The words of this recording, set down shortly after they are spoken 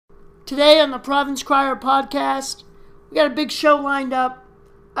Today on the Province Crier podcast, we got a big show lined up.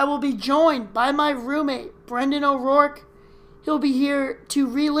 I will be joined by my roommate, Brendan O'Rourke. He'll be here to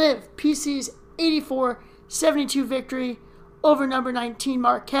relive PC's 84-72 victory over number 19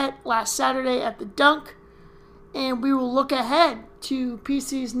 Marquette last Saturday at the Dunk. And we will look ahead to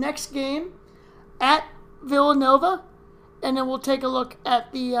PC's next game at Villanova. And then we'll take a look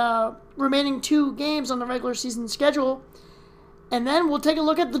at the remaining two games on the regular season schedule. And then we'll take a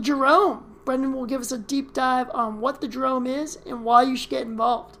look at the Jerome. Brendan will give us a deep dive on what the Jerome is and why you should get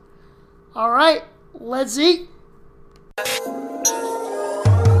involved. All right, let's eat.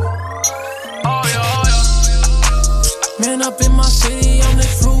 Man up in my city on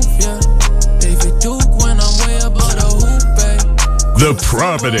this roof, yeah. David Duke when I'm way above the hoop, babe. The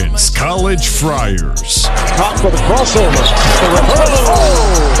Providence College Friars. Top for the crossover. The reversal.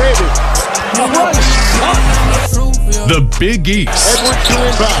 Oh, baby. The Big East. Edwards to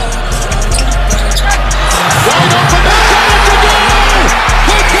inbound.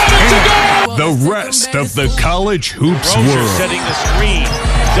 The rest of the college hoops Rozier world. setting the screen.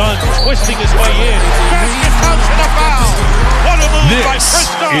 Dunn twisting his way in. Basket counts and a foul. What a move by Chris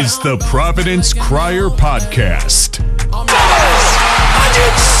Dunn. This is the Providence Crier Podcast.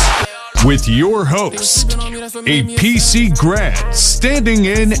 With your host, a PC grad standing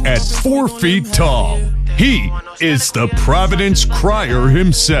in at 4 feet tall. He is the Providence Crier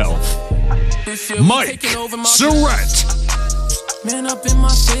himself, Mike Surratt. Man up in my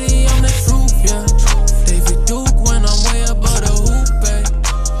city on this roof, yeah. David Duke when I'm way above the hoop, babe.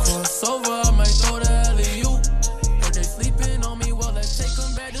 Crossover, I might throw the alley-oop. But they sleeping on me while I take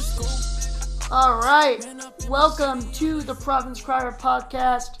them back to school. All right, welcome to the Province Crier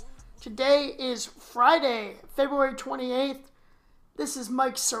podcast. Today is Friday, February 28th. This is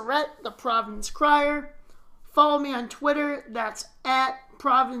Mike Surratt, the Providence Crier. Follow me on Twitter, that's at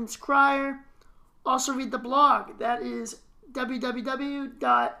Providence Crier. Also read the blog, that is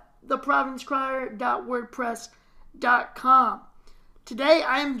www.theprovincecrier.wordpress.com. Today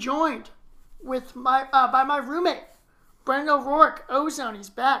I am joined with by my roommate, Brendan O'Rourke, Ozone. He's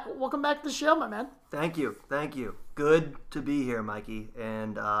back. Welcome back to the show, my man. Thank you. Good to be here, Mikey,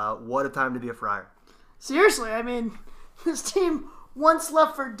 and what a time to be a Friar. Seriously, I mean, this team once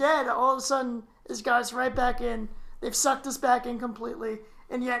left for dead, all of a sudden this guy's right back in. They've sucked us back in completely,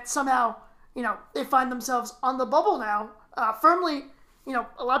 and yet somehow, they find themselves on the bubble now. Firmly, a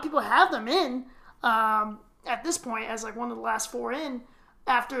lot of people have them in at this point as like one of the last four in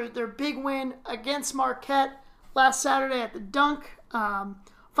after their big win against Marquette last Saturday at the Dunk.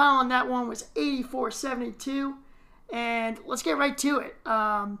 Final on that one was 84-72, and let's get right to it.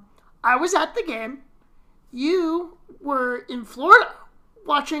 I was at the game. You were in Florida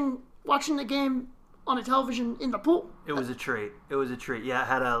watching the game on a television in the pool. It was a treat. Yeah, I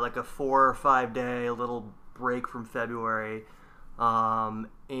had a 4 or 5 day little break from February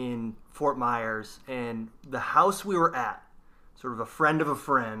in Fort Myers, and the house we were at, sort of a friend of a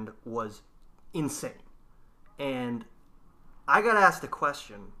friend, was insane. And I got asked a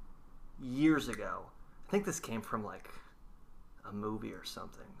question years ago. I think this came from like a movie or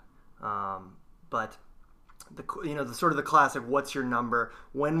something. But the sort of the classic, what's your number?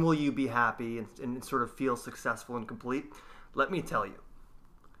 When will you be happy and sort of feel successful and complete? Let me tell you.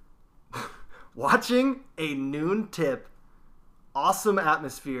 Watching a noon tip, awesome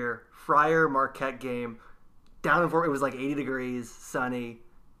atmosphere, Friar Marquette game, down in Fort, it was like 80 degrees, sunny,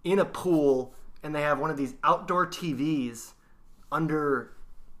 in a pool, and they have one of these outdoor TVs under,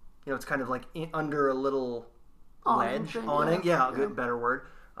 it's kind of like under a little ledge, awning. Yeah, good, better word.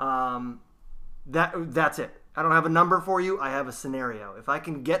 That's it. I don't have a number for you. I have a scenario. If I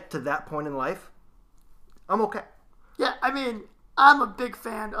can get to that point in life, I'm okay. Yeah, I mean, I'm a big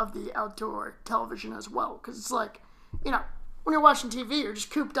fan of the outdoor television as well, because it's like, when you're watching TV, you're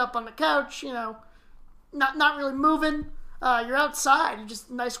just cooped up on the couch, not really moving. You're outside, you just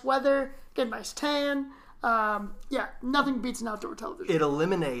nice weather, get a nice tan. Yeah, nothing beats an outdoor television. It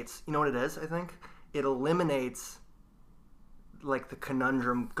eliminates, you know what it is, I think? It eliminates, like, the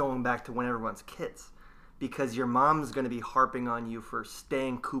conundrum going back to when everyone's kids. Because your mom's going to be harping on you for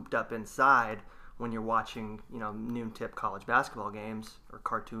staying cooped up inside when you're watching, noon tip college basketball games or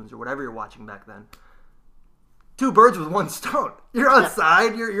cartoons or whatever you're watching back then. Two birds with one stone. You're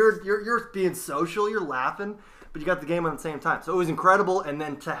outside, you're being social, you're laughing, but you got the game on the same time. So it was incredible, and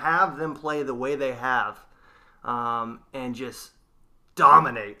then to have them play the way they have and just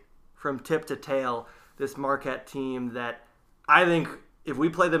dominate from tip to tail this Marquette team that I think if we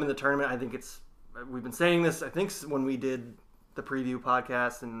play them in the tournament, I think we've been saying this, I think when we did the preview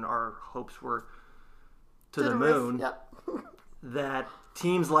podcast and our hopes were to the moon, Yep. that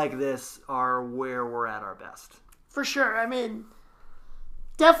teams like this are where we're at our best. For sure. I mean,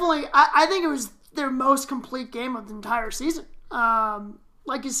 definitely, I think it was their most complete game of the entire season.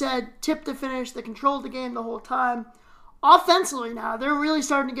 Like you said, tip to finish, they controlled the game the whole time. Offensively now, they're really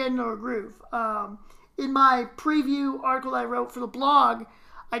starting to get into a groove. In my preview article I wrote for the blog,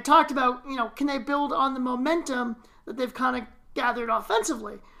 I talked about, can they build on the momentum that they've kind of gathered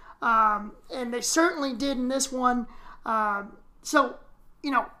offensively? And they certainly did in this one. So,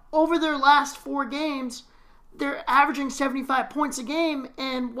 over their last 4 games, they're averaging 75 points a game.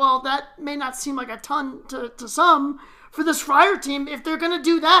 And while that may not seem like a ton to some, for this Friar team, if they're going to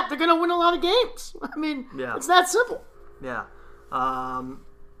do that, they're going to win a lot of games. I mean, It's that simple. Yeah. I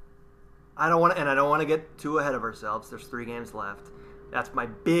don't want to get too ahead of ourselves. There's 3 games left. That's my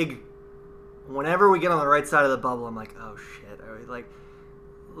big. Whenever we get on the right side of the bubble, I'm like, oh shit.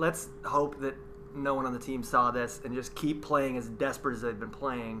 Let's hope that no one on the team saw this and just keep playing as desperate as they've been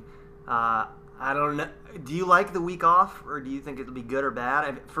playing. I don't know. Do you like the week off, or do you think it'll be good or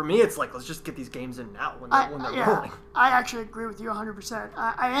bad? For me, it's like, let's just get these games in now when they're rolling. I actually agree with you 100%.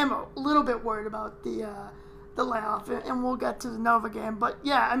 I am a little bit worried about the layoff, and we'll get to the Nova game. But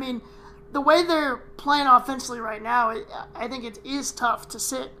yeah, I mean, the way they're playing offensively right now, I think it is tough to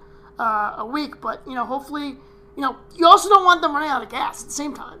sit a week. But hopefully, you also don't want them running out of gas at the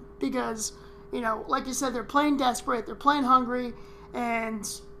same time because like you said, they're playing desperate, they're playing hungry,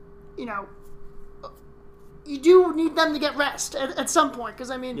 and you do need them to get rest at some point because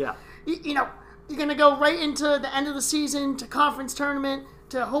you're going to go right into the end of the season to conference tournament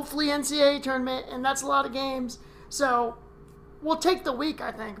to hopefully NCAA tournament, and that's a lot of games. So we'll take the week,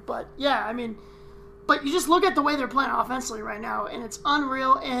 I think. But yeah, but you just look at the way they're playing offensively right now, and it's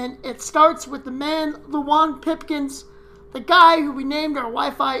unreal. And it starts with the man, Luwan Pipkins, the guy who we named our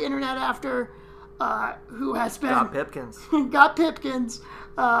Wi-Fi internet after, who has been Got Pipkins,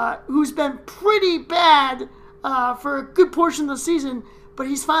 who's been pretty bad for a good portion of the season, but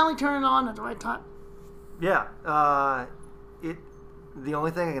he's finally turning on at the right time. Yeah, the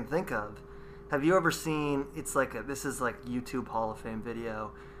only thing I can think of. Have you ever seen? This is like YouTube Hall of Fame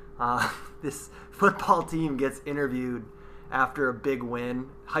video. This football team gets interviewed after a big win,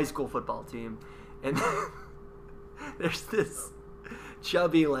 high school football team, and there's this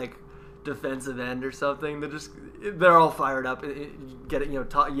chubby defensive end or something. They're all fired up,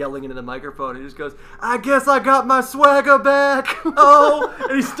 yelling into the microphone. And he just goes, "I guess I got my swagger back." Oh,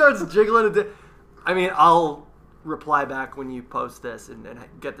 and he starts jiggling it. I'll reply back when you post this and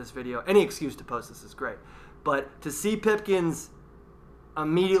get this video. Any excuse to post this is great, but to see Pipkins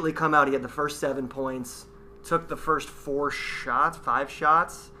immediately come out, he had the first 7 points, took the first 5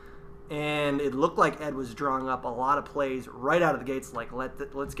 shots. And it looked like Ed was drawing up a lot of plays right out of the gates,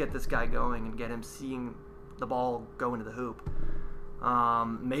 let's get this guy going and get him seeing the ball go into the hoop.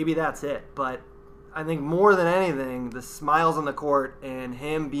 Maybe that's it. But I think more than anything, the smiles on the court and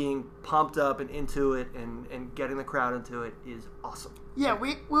him being pumped up and into it and getting the crowd into it is awesome. Yeah,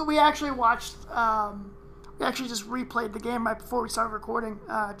 we actually watched, we actually just replayed the game right before we started recording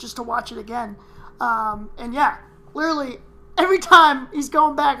just to watch it again. And yeah, literally, every time he's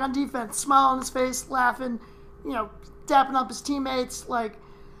going back on defense, smile on his face, laughing, dapping up his teammates.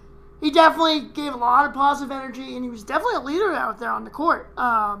 He definitely gave a lot of positive energy, and he was definitely a leader out there on the court.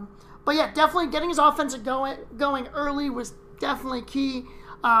 But yeah, definitely getting his offense going early was definitely key.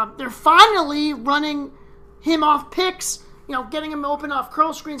 They're finally running him off picks, getting him open off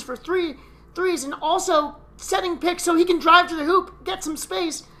curl screens for threes, and also setting picks so he can drive to the hoop, get some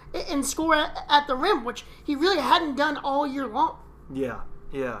space, and score at the rim, which he really hadn't done all year long. Yeah.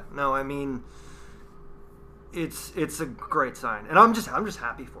 No, it's a great sign, and I'm just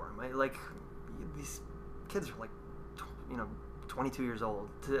happy for him. These kids are 22 years old.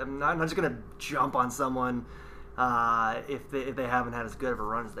 I'm not just gonna jump on someone if they haven't had as good of a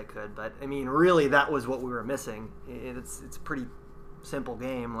run as they could. But really, that was what we were missing. It's a pretty simple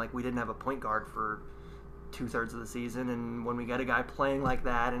game. We didn't have a point guard for 2/3 of the season, and when we get a guy playing like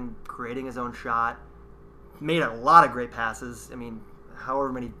that and creating his own shot, made a lot of great passes.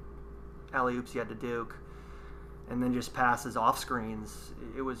 However many alley-oops he had to Duke, and then just passes off screens.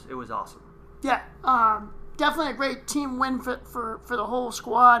 It was awesome. Yeah, definitely a great team win for the whole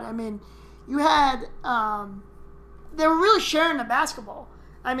squad. You had they were really sharing the basketball.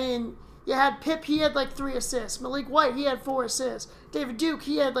 You had Pip, he had 3 assists. Malik White, he had 4 assists. David Duke,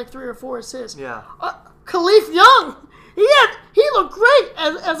 he had 3 or 4 assists. Yeah. Khalif Young, he looked great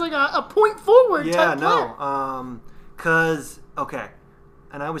as a point forward type player.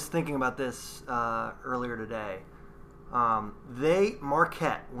 And I was thinking about this earlier today.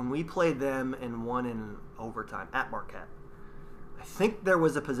 Marquette, when we played them and won in overtime at Marquette, I think there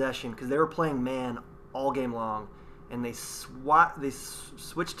was a possession because they were playing man all game long, and they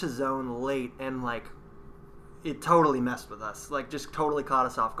switched to zone late, and like it totally messed with us, like just totally caught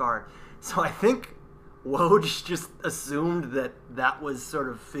us off guard. So I think Woj just assumed that was sort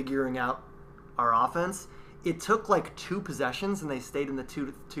of figuring out our offense. It took like 2 possessions, and they stayed in the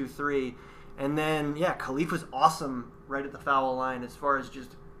 2-3. And then, Khalif was awesome right at the foul line as far as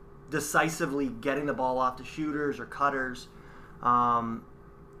just decisively getting the ball off to shooters or cutters. And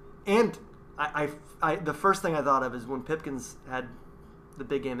I the first thing I thought of is when Pipkins had the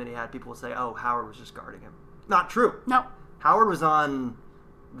big game that he had, people would say, oh, Howard was just guarding him. Not true. No. Howard was on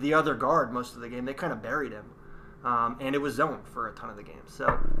the other guard most of the game. They kind of buried him. And it was zoned for a ton of the game. So,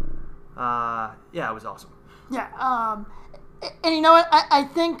 it was awesome. Yeah. And you know what? I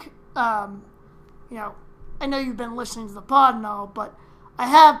think, I know you've been listening to the pod and all, but I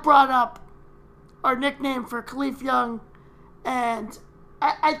have brought up our nickname for Khalif Young, and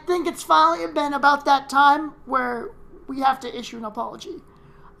I think it's finally been about that time where we have to issue an apology.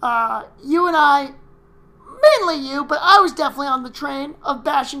 You and I, mainly you, but I was definitely on the train of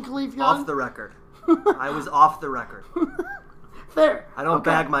bashing Khalif Young. Off the record. I was off the record. Fair. I don't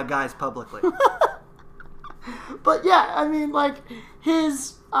bag my guys publicly. But yeah, I mean, like,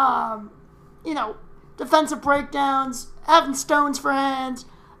 his, defensive breakdowns, having stones for hands,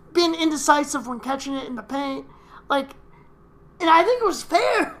 being indecisive when catching it in the paint, like, and I think it was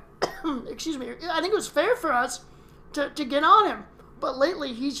fair, excuse me, I think it was fair for us to get on him. But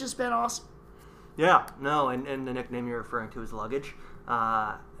lately, he's just been awesome. Yeah, no, and the nickname you're referring to is Luggage.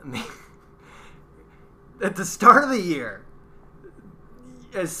 At the start of the year,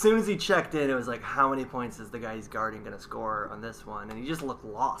 as soon as he checked in, it was like, how many points is the guy he's guarding going to score on this one? And he just looked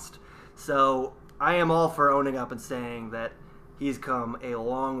lost. So I am all for owning up and saying that he's come a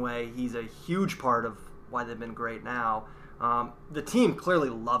long way. He's a huge part of why they've been great now. The team clearly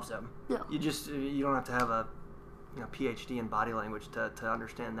loves him. Yeah. You don't have to have a PhD in body language to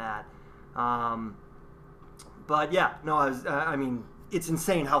understand that. But yeah, no, I mean, it's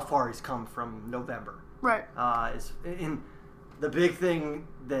insane how far he's come from November. Right. In the big thing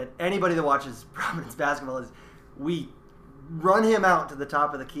that anybody that watches Providence basketball is we run him out to the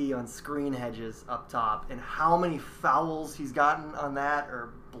top of the key on screen hedges up top, and how many fouls he's gotten on that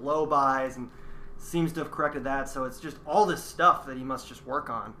or blow-bys, and seems to have corrected that. So it's just all this stuff that he must just work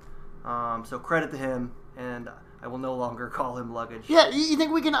on. So credit to him, and I will no longer call him Luggage. Yeah, you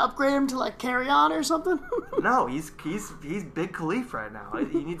think we can upgrade him to like Carry On or something? No, he's Big Khalif right now.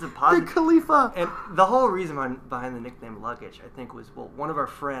 He needs a positive. Big Khalifa. And the whole reason behind the nickname Luggage, I think, was one of our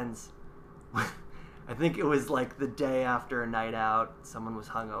friends. I think it was like the day after a night out, someone was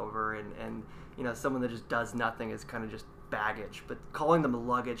hungover, and someone that just does nothing is kind of just baggage. But calling them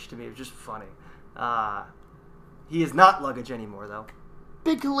Luggage to me was just funny. He is not Luggage anymore, though.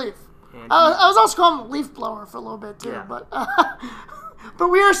 Big Khalif. I was also calling him Leaf Blower for a little bit, too. Yeah. But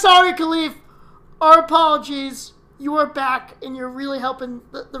we are sorry, Khalif. Our apologies. You are back, and you're really helping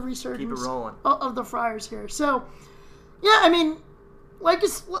the resurgence Keep it rolling. Of the Friars here. So, yeah, I mean, like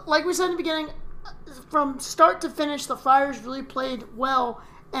we said in the beginning, from start to finish, the Friars really played well.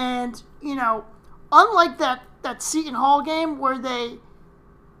 And, unlike that Seton Hall game where they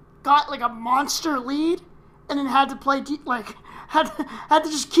got like a monster lead and then had to play had to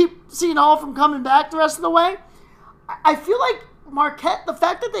just keep Seton Hall from coming back the rest of the way. I feel like Marquette, the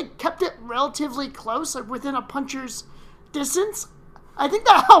fact that they kept it relatively close, like within a puncher's distance, I think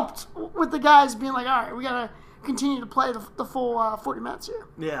that helped with the guys being like, all right, we got to continue to play the full 40 minutes here.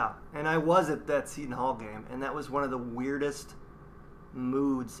 Yeah, and I was at that Seton Hall game, and that was one of the weirdest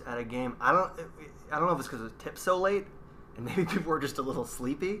moods at a game. I don't know if it's because it was tipped so late, and maybe people were just a little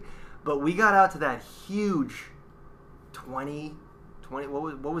sleepy, but we got out to that huge 20,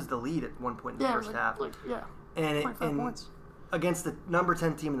 what was the lead at one point in the first half? And 25 points. Against the number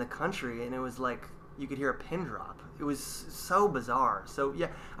 10 team in the country, and it was like you could hear a pin drop. It was so bizarre. So yeah,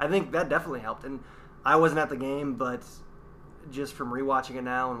 I think that definitely helped. And I wasn't at the game, but just from rewatching it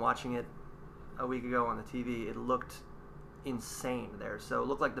now and watching it a week ago on the TV, it looked insane there. So it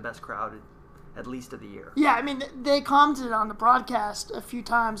looked like the best crowd at least of the year. Yeah, I mean, they commented on the broadcast a few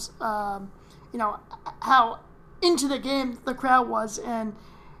times, how into the game the crowd was, and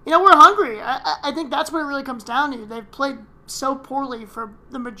we're hungry. I think that's what it really comes down to. They've played so poorly for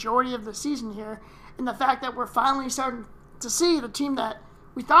the majority of the season here, and the fact that we're finally starting to see the team that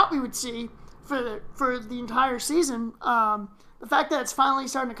we thought we would see for the entire season, the fact that it's finally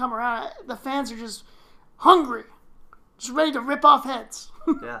starting to come around, the fans are just hungry, just ready to rip off heads.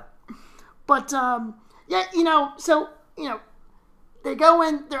 Yeah. But they go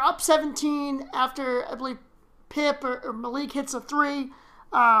in, they're up 17 after, I believe, Pip or Malik hits a 3,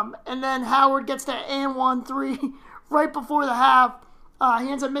 and then Howard gets that and 1 3 right before the half.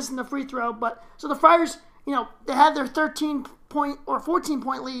 He ends up missing the free throw. But so the Friars, they had their 13-point or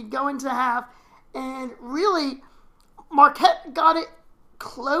 14-point lead going to the half, and really Marquette got it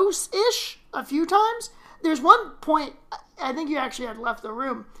close-ish a few times. There's one point, I think you actually had left the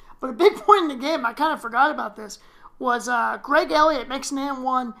room, but a big point in the game, I kind of forgot about this, was Greg Elliott makes an and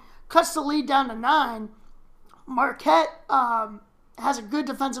 1, cuts the lead down to 9. Marquette has a good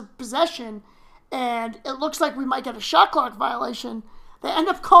defensive possession, and it looks like we might get a shot clock violation. They end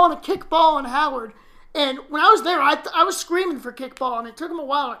up calling a kick ball on Howard, and when I was there, I was screaming for kick ball, and it took them a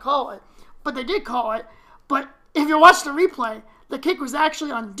while to call it, but they did call it. But if you watch the replay, the kick was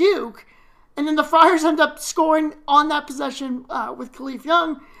actually on Duke, and then the Friars end up scoring on that possession with Khalif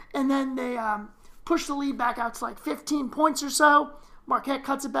Young, and then they push the lead back out to like 15 points or so. Marquette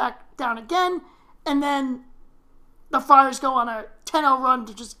cuts it back down again, and then the Friars go on a 10-0 run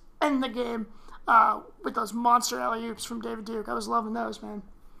to just end the game with those monster alley-oops from David Duke. I was loving those, man.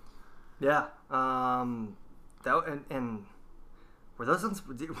 Yeah. And were those on,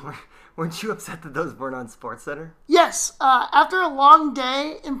 weren't you upset that those weren't on SportsCenter? Yes. After a long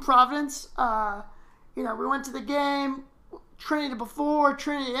day in Providence, we went to the game, Trinity before,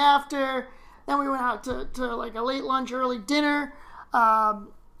 Trinity after. Then we went out to like a late lunch, early dinner. And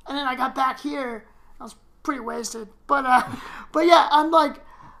then I got back here. I was pretty wasted. But yeah, I'm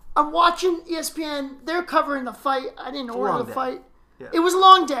watching ESPN. They're covering the fight. I didn't order the fight. Yeah. It was a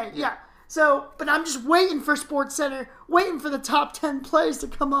long day, yeah. So, but I'm just waiting for SportsCenter, waiting for the top 10 plays to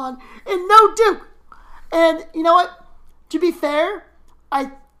come on, and no Duke. And you know what? To be fair,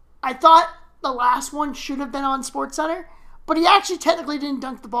 I thought the last one should have been on SportsCenter, but he actually technically didn't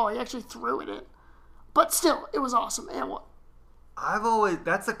dunk the ball. He actually threw it in. But still, it was awesome. And what?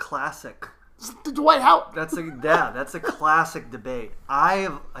 That's a classic. The Dwight Howard. That's a classic debate. I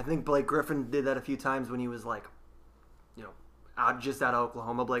think Blake Griffin did that a few times when he was like, out of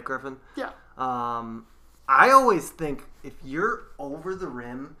Oklahoma, Blake Griffin. Yeah. I always think if you're over the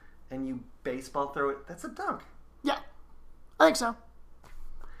rim and you baseball throw it, that's a dunk. Yeah, I think so.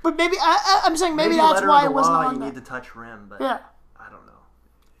 But maybe I'm saying maybe that's why it wasn't on. You there. need to touch rim, but yeah, I don't know.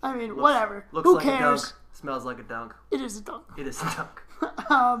 I mean, whatever. Looks Who like cares? A dunk. Smells like a dunk. It is a dunk. It is a dunk.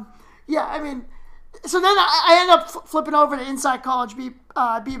 Yeah, I mean, so then I end up flipping over to Inside College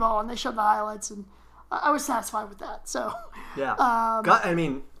B-ball, and they showed the highlights, and I was satisfied with that. So yeah, I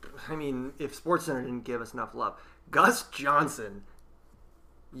mean, if SportsCenter didn't give us enough love, Gus Johnson,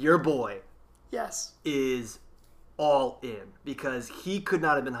 your boy, yes, is all in because he could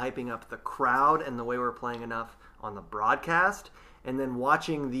not have been hyping up the crowd and the way we're playing enough on the broadcast, and then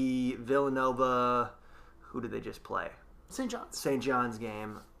watching the Villanova, who did they just play? St. John's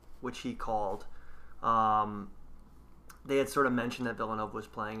game, which he called. They had sort of mentioned that Villanova was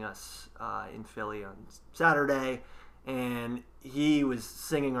playing us in Philly on Saturday, and he was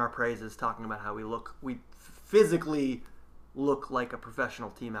singing our praises, talking about how we physically look like a professional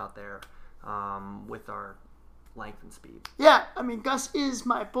team out there with our length and speed. Yeah, I mean, Gus is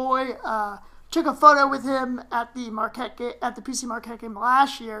my boy. Took a photo with him at the PC Marquette game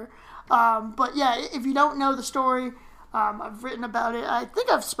last year. But yeah, if you don't know the story, I've written about it. I think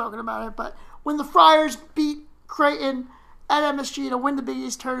I've spoken about it. But when the Friars beat Creighton at MSG to win the Big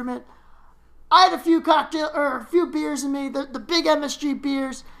East tournament, I had a few beers in me, the big MSG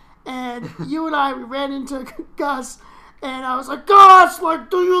beers, and you and I, we ran into Gus, and I was like, Gus,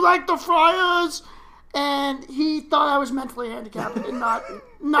 do you like the Friars? And he thought I was mentally handicapped and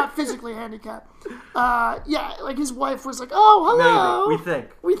not physically handicapped. Yeah, his wife was like, oh, hello. Maybe.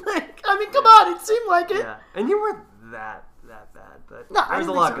 We think. I mean, come on, it seemed like it. Yeah, and you weren't that bad, but no, there's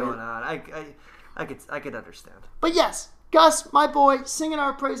a lot going on. I could understand. But yes, Gus, my boy, singing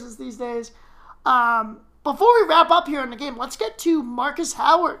our praises these days. Before we wrap up here in the game, let's get to Marcus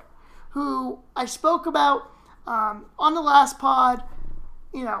Howard, who I spoke about on the last pod.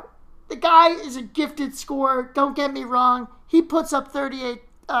 The guy is a gifted scorer. Don't get me wrong. He puts up 38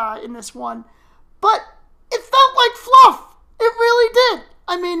 in this one. But it felt like fluff. It really did.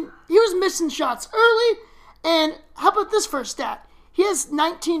 I mean, he was missing shots early. And how about this first stat? He has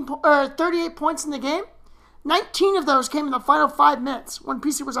 38 points in the game. 19 of those came in the final 5 minutes when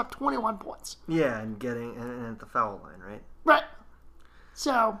PC was up 21 points. Yeah, and at the foul line, right? Right.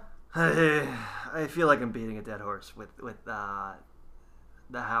 So I feel like I'm beating a dead horse with the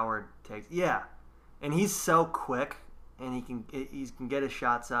Howard takes. Yeah, and he's so quick, and he can get his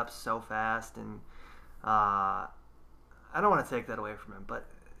shots up so fast, and I don't want to take that away from him, but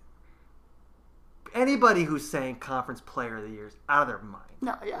anybody who's saying conference player of the year is out of their mind.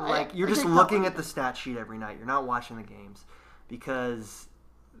 No, yeah. Like, you're just looking at the stat sheet every night. You're not watching the games because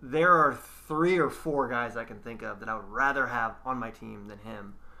there are 3 or 4 guys I can think of that I would rather have on my team than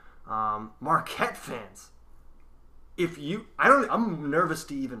him. Marquette fans, I'm nervous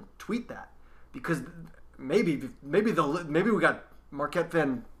to even tweet that because maybe we got Marquette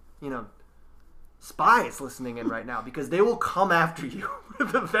fan, spies listening in right now because they will come after you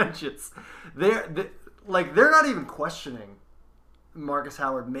with a vengeance. They're not even questioning Marcus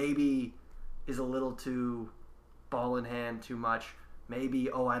Howard. Maybe is a little too ball in hand, too much. Maybe,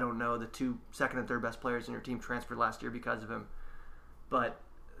 I don't know, the 2 second and third best players in your team transferred last year because of him. But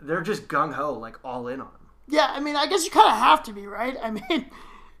they're just gung-ho, like all in on him. Yeah, I mean, I guess you kind of have to be, right? I mean,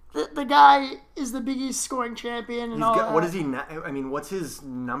 the guy is the Big East scoring champion and all that. What is he now? I mean, what's his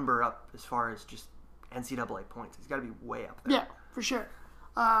number up as far as just NCAA points? He's got to be way up there. Yeah, for sure.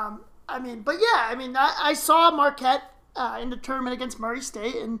 I saw Marquette in the tournament against Murray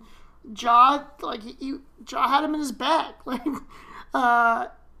State, and Ja had him in his bag.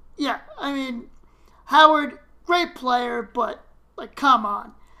 Howard, great player, but come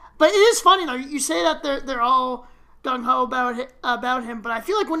on. But it is funny though. You say that they're all gung ho about him, but I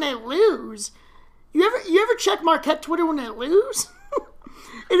feel like when they lose, you ever check Marquette Twitter when they lose?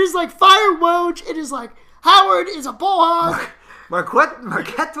 It is like fire Woj. It is like Howard is a bull hog.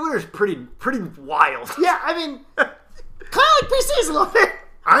 Marquette Twitter is pretty wild. Yeah, I mean, kind of like PC's a little bit.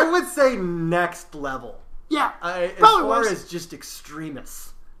 I would say next level. Yeah, as far as just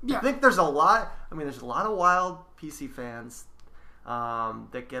extremists. Yeah. I think there's a lot of wild PC fans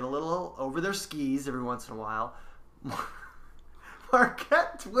that get a little over their skis every once in a while.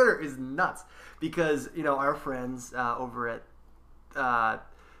 Marquette Twitter is nuts because, our friends over at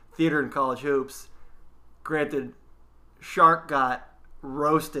Theater and College Hoops, granted, Shark got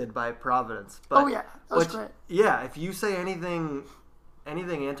roasted by Providence. But, that was great. Yeah, if you say anything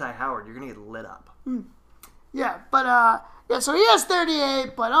anti-Howard, you're going to get lit up. Yeah, but so he has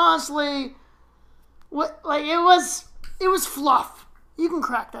 38, but honestly, it was fluff. You can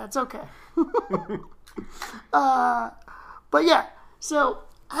crack that. It's okay. But yeah, so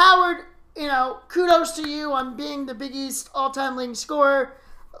Howard, kudos to you on being the Big East all-time leading scorer,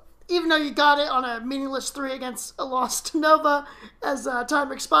 even though you got it on a meaningless 3 against a loss to Nova as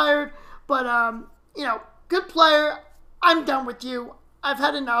time expired. But, good player. I'm done with you. I've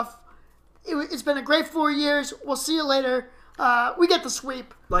had enough. It's been a great 4 years. We'll see you later. We get the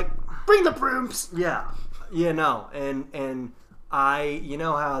sweep. Bring the brooms. Yeah. Yeah, no. And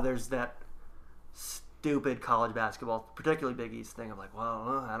how there's that stupid college basketball, particularly Big East thing of I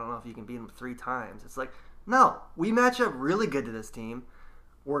don't know if you can beat them 3 times. It's like, no, we match up really good to this team.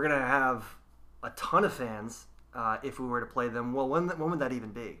 We're going to have a ton of fans if we were to play them. Well, when would that even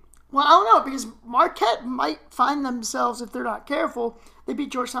be? Well, I don't know, because Marquette might find themselves, if they're not careful, they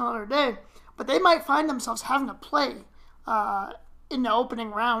beat Georgetown the other day, but they might find themselves having to play in the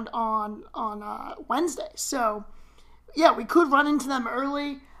opening round on Wednesday. So, yeah, we could run into them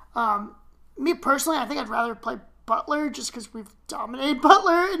early. Me personally, I think I'd rather play Butler just because we've dominated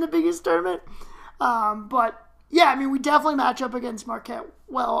Butler in the Big East tournament. But, yeah, I mean, we definitely match up against Marquette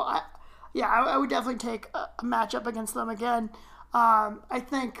well. I would definitely take a matchup against them again. I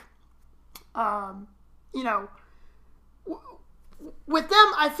think, with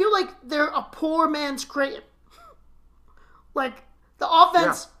them, I feel like they're a poor man's Creighton. The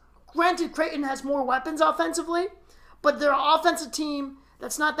offense, granted, Creighton has more weapons offensively, but they're an offensive team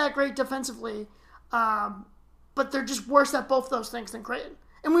that's not that great defensively, but they're just worse at both those things than Creighton.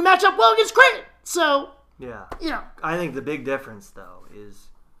 And we match up well against Creighton, so, I think the big difference, though, is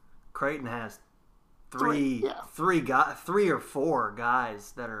Creighton has three or four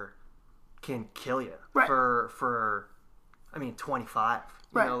guys that can kill you for 25.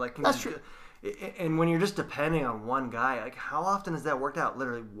 That's true. And when you're just depending on one guy, how often has that worked out?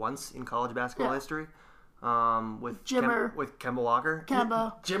 Literally once in college basketball history, with Jimmer, with Kemba Walker.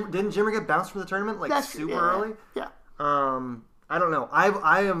 Didn't Jimmer get bounced from the tournament early? Yeah. I don't know.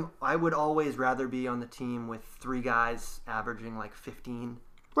 I would always rather be on the team with 3 guys averaging 15.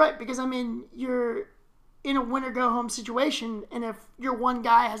 Right, because you're in a win-or-go-home situation, and if your one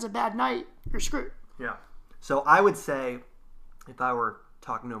guy has a bad night, you're screwed. Yeah. So I would say, if I were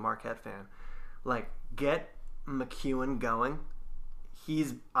talking to a Marquette fan, get McEwen going.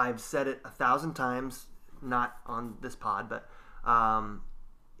 I've said it 1,000 times, not on this pod, but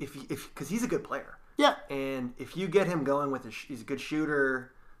because he's a good player. Yeah. And if you get him going he's a good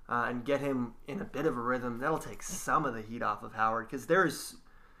shooter, and get him in a bit of a rhythm, that'll take some of the heat off of Howard, because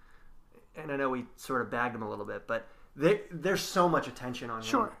and I know we sort of bagged him a little bit, but there's so much attention on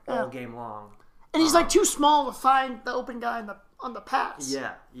him all game long. And he's like too small to find the open guy on the pass.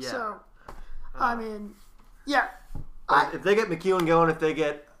 Yeah. So, I mean, yeah. If they get McEwen going, if they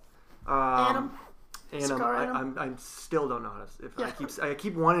get Annam. I still don't know how to. I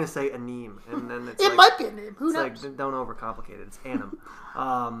keep wanting to say Aneem, and then it's it might be a name. Who knows? Like, don't overcomplicate it. It's Annam.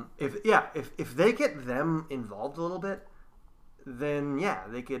 If they get them involved a little bit, then yeah,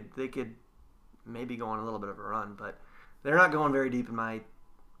 they could maybe go on a little bit of a run, but they're not going very deep in my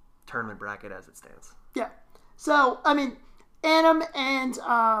tournament bracket as it stands. Yeah. So I mean, Annam and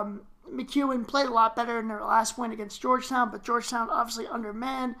McEwen played a lot better in their last win against Georgetown, but Georgetown obviously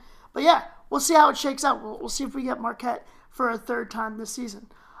undermanned. But yeah, we'll see how it shakes out. We'll see if we get Marquette for a third time this season.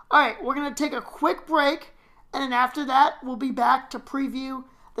 All right, we're going to take a quick break, and then after that, we'll be back to preview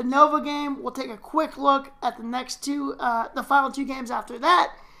the Nova game. We'll take a quick look at the final two games after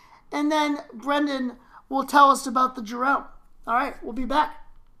that, and then Brendan will tell us about the Jerome. All right, we'll be back.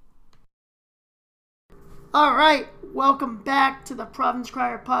 All right, welcome back to the Providence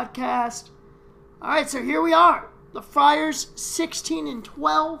Crier podcast. All right, so here we are. The Friars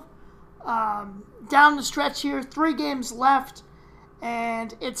 16-12. Down the stretch here, 3 games left,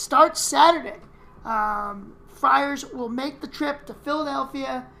 and it starts Saturday. Friars will make the trip to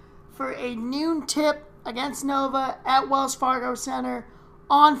Philadelphia for a noon tip against Nova at Wells Fargo Center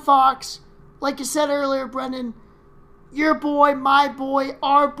on Fox. Like you said earlier, Brendan, your boy, my boy,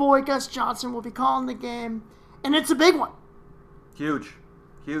 our boy, Gus Johnson will be calling the game, and it's a big one. Huge.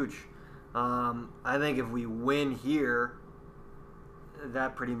 I think if we win here,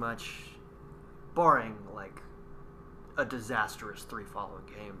 that pretty much, barring like a disastrous 3 following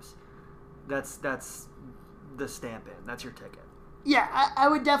games, that's the stamp in. That's your ticket. Yeah, I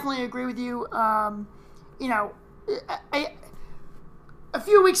would definitely agree with you. A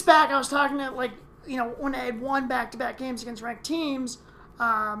few weeks back, I was talking to when they had won back-to-back games against ranked teams,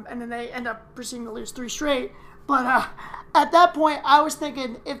 and then they end up proceeding to lose 3 straight. But at that point, I was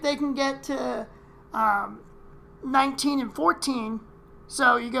thinking if they can get to 19-14.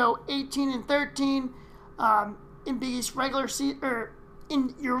 So you go 18-13 in Big East regular season, or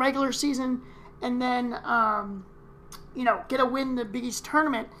in your regular season, and then get a win in the Big East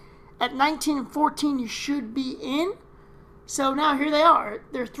tournament. At 19-14, you should be in. So now here they are.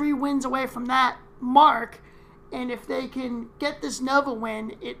 They're 3 wins away from that mark, and if they can get this Nova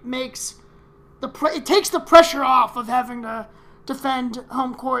win, it makes it takes the pressure off of having to defend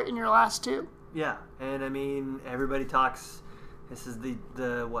home court in your last 2. Yeah, and I mean everybody talks. This is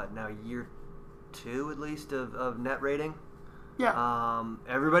the what now, year 2 at least of net rating. Yeah.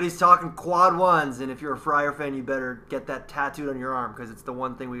 Everybody's talking quad 1s, and if you're a Friar fan, you better get that tattooed on your arm because it's the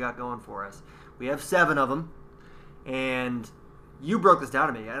one thing we got going for us. We have 7 of them, and you broke this down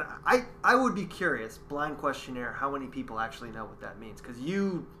to me. I would be curious, blind questionnaire, how many people actually know what that means? Because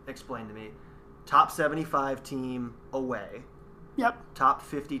you explained to me, top 75 team away. Yep. Top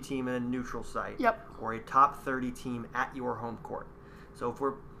 50 team in a neutral site. Yep. Or a top 30 team at your home court. So if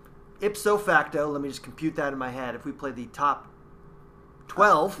we're ipso facto, let me just compute that in my head. If we play the top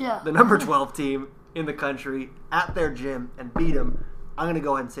 12, the number 12 team in the country at their gym and beat them, I'm going to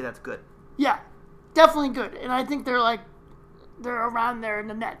go ahead and say that's good. Yeah, definitely good. And I think they're around there in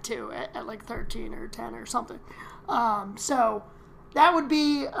the net too, at like 13 or 10 or something. So that would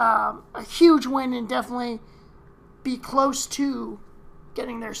be a huge win and definitely be close to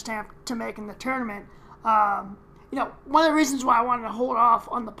getting their stamp to making the tournament. One of the reasons why I wanted to hold off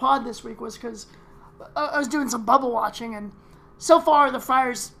on the pod this week was because I was doing some bubble watching, and so far the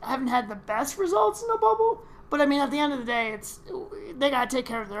Friars haven't had the best results in the bubble. But I mean, at the end of the day, they got to take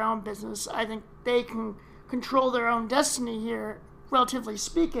care of their own business. I think they can control their own destiny here, relatively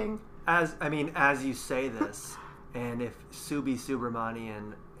speaking. As you say this, and if Subi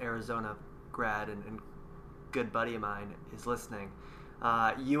Subramanian, Arizona grad and good buddy of mine, is listening,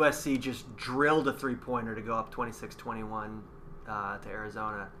 USC just drilled a 3-pointer to go up 26-21 to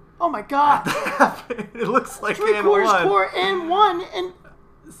Arizona. Oh my God! It looks like 3 quarters court and 1, and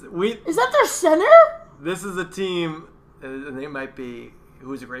is that their center? This is a team, and they might be,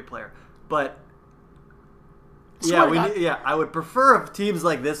 who's a great player, but I would prefer if teams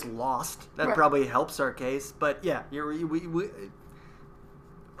like this lost. That probably helps our case. But yeah, I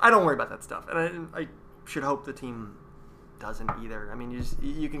don't worry about that stuff, and I should hope the team doesn't either. I mean,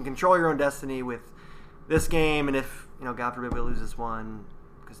 you can control your own destiny with this game, and if God forbid we lose this one,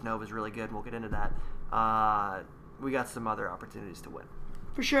 because Nova's really good, and we'll get into that. We got some other opportunities to win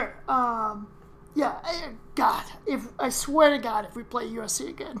for sure. God, I swear to God, if we play USC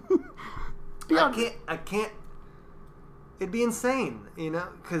again, I can't. It'd be insane,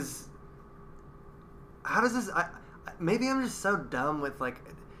 because how does this? Maybe I'm just so dumb with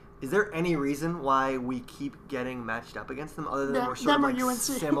Is there any reason why we keep getting matched up against them other than we're sort them of or like UNC.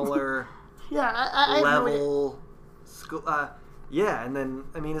 similar Yeah, I level school? Yeah, and then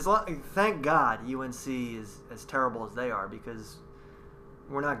I mean, thank God UNC is as terrible as they are, because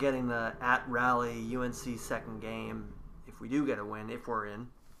we're not getting the at rally UNC second game if we do get a win, if we're in.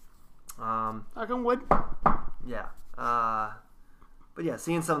 Knock on wood. Yeah. But yeah,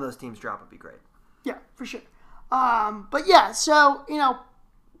 seeing some of those teams drop would be great. Yeah, for sure. But yeah, so,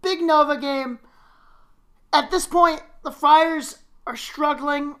 big Nova game. At this point, the Friars are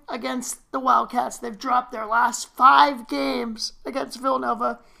struggling against the Wildcats. They've dropped their last 5 games against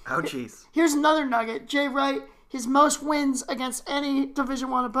Villanova. Ouchies. Here's another nugget. Jay Wright, his most wins against any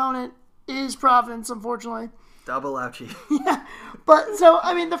Division I opponent is Providence, unfortunately. Double ouchie. Yeah, but so,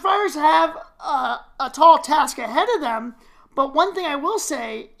 I mean, the Friars have a tall task ahead of them, but one thing I will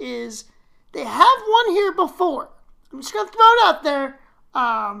say is they have won here before. I'm just going to throw it out there.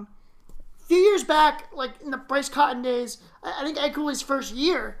 A few years back, like in the Bryce Cotton days, I think Ed Cooley's first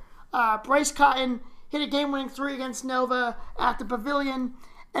year, Bryce Cotton hit a game-winning 3 against Nova at the Pavilion,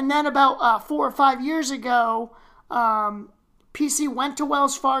 and then about 4 or 5 years ago, PC went to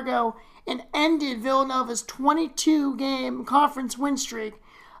Wells Fargo and ended Villanova's 22-game conference win streak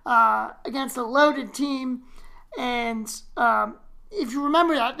against a loaded team. And if you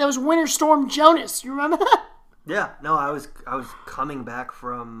remember that was Winter Storm Jonas. You remember that? Yeah, no, I was coming back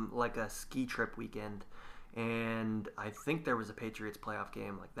from like a ski trip weekend, and I think there was a Patriots playoff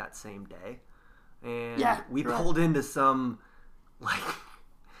game like that same day, and we pulled into some like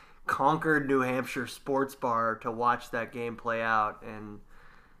Concord, New Hampshire sports bar to watch that game play out, and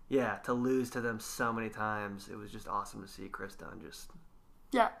yeah, to lose to them so many times, it was just awesome to see Chris Dunn just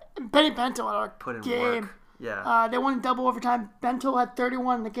and Benny Bento had a put in game. work. Yeah, they won in double overtime. Bento had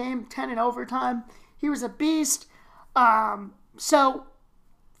 31 in the game, 10 in overtime. He was a beast. So,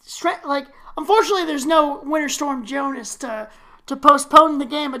 unfortunately, there's no Winter Storm Jonas to postpone the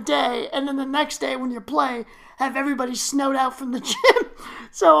game a day, and then the next day when you play, have everybody snowed out from the gym.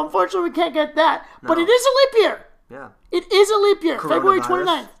 So, unfortunately, we can't get that. No. But it is a leap year. Yeah. It is a leap year. February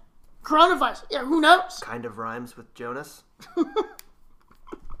 29th. Coronavirus. Yeah, who knows? Kind of rhymes with Jonas.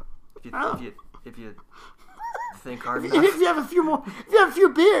 If you think hard enough. If you have a few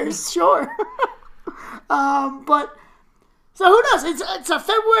beers, sure. But so who knows? It's a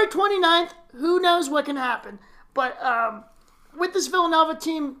February 29th. Who knows what can happen? But with this Villanova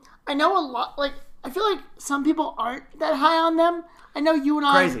team, I know a lot. Like, I feel like some people aren't that high on them. I know you and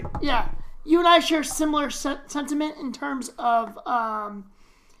I. Crazy. Yeah, you and I share similar sentiment in terms of, I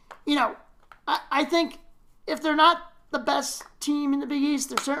think if they're not the best team in the Big East,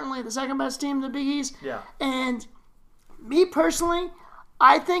 they're certainly the second best team in the Big East. Yeah. And me personally,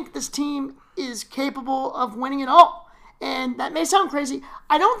 I think this team is capable of winning it all. And that may sound crazy.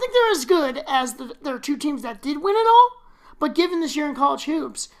 I don't think they're as good as there are 2 teams that did win it all. But given this year in college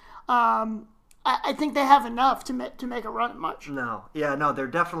hoops, I think they have enough to make a run at much. No. Yeah, no, they're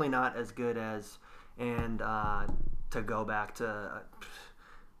definitely not as good as, and to go back to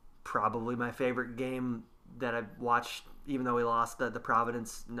probably my favorite game that I've watched, even though we lost the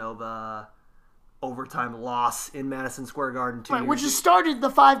Providence Nova overtime loss in Madison Square Garden 2 years which has started the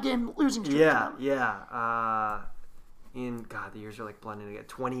 5-game losing streak. Yeah. The years are like blending together.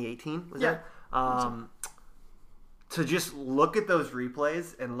 2018 was that? To just look at those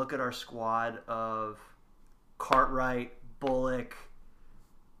replays and look at our squad of Cartwright, Bullock,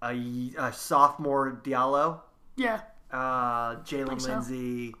 a sophomore Diallo, Jalen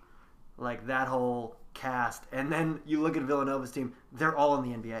Lindsay, like that whole cast, and then you look at Villanova's team; they're all in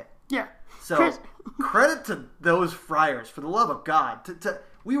the NBA. Yeah. So credit to those Friars, for the love of God.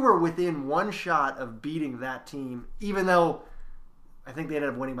 We were within one shot of beating that team, even though I think they ended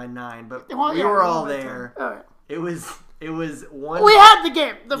up winning by 9. But we were all there. All right. It was one. We had the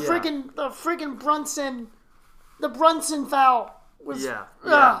game. The freaking Brunson foul was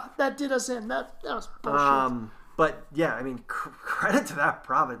that did us in. That was bullshit. But yeah, I mean, credit to that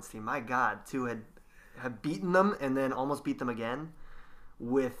Providence team. My God, to have beaten them and then almost beat them again.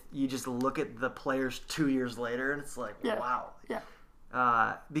 You just look at the players 2 years later, and it's like, wow. Yeah.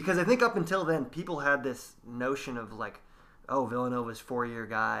 Because I think up until then, people had this notion of like, oh, Villanova's 4-year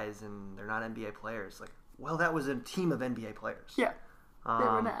guys and they're not NBA players. Like, well, that was a team of NBA players. Yeah. They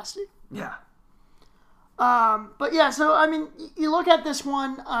were nasty. Yeah. But yeah, so I mean, you look at this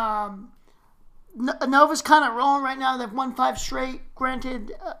one. Nova's kind of rolling right now. They've won 5 straight.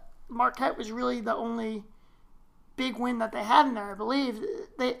 Granted, Marquette was really the only big win that they had in there, I believe.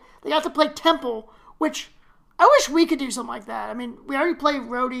 They got to play Temple, which I wish we could do something like that. I mean, we already played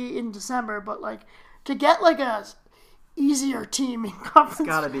Rhodey in December, but like to get like easier team in conference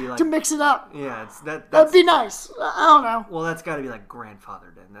gotta be like, to mix it up. Yeah, That'd be nice. I don't know. Well, that's got to be like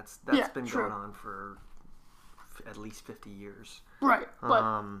grandfathered in. That's been true. going on for at least 50 years. Right, but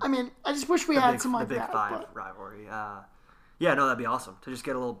I mean, I just wish we had some like the Big that. Five rivalry. Yeah, no, that'd be awesome to just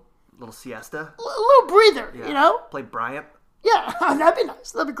get a little siesta, A little breather, yeah. you know? Play Bryant. Yeah, that'd be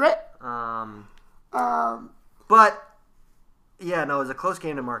nice. That'd be great. But yeah, no, it was a close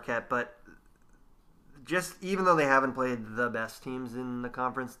game to Marquette. But just even though they haven't played the best teams in the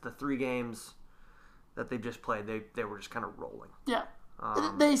conference, the 3 games that they just played, they were just kind of rolling. Yeah.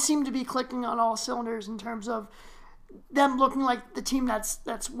 They seem to be clicking on all cylinders in terms of them looking like the team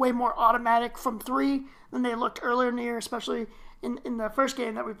that's way more automatic from 3 than they looked earlier in the year, especially in the first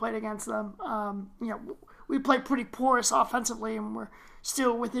game that we played against them. We played pretty porous offensively, and we're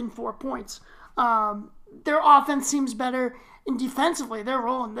still within 4 points. Their offense seems better, and defensively, they're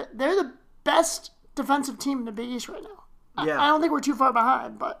rolling. They're the best defensive team in the Big East right now. Yeah. I don't think we're too far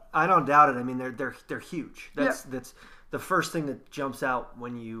behind, but I don't doubt it. I mean, they're huge. That's the first thing that jumps out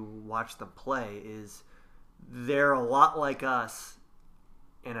when you watch them play is they're a lot like us,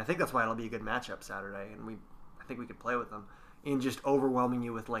 and I think that's why it'll be a good matchup Saturday. And I think we could play with them in just overwhelming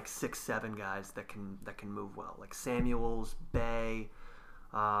you with like 6-7 guys that can move well, like Samuels, Bay,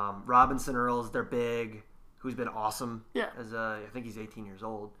 Robinson Earls. They're big. Who's been awesome. Yeah. I think he's 18 years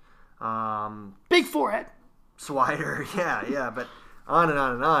old. big forehead. Swider, yeah, but on and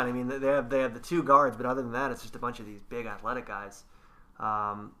on and on. I mean, they have the 2 guards, but other than that, it's just a bunch of these big athletic guys.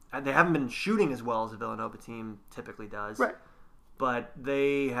 And they haven't been shooting as well as a Villanova team typically does. Right. But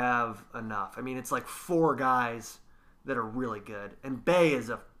they have enough. I mean, it's like 4 guys that are really good. And Bay is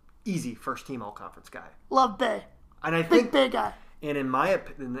a easy first-team all-conference guy. Love Bay. And I think, big guy. And in my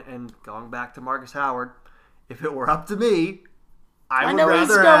opinion, and going back to Marcus Howard, if it were up to me, I would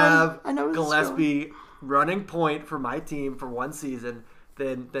rather have Gillespie running point for my team for one season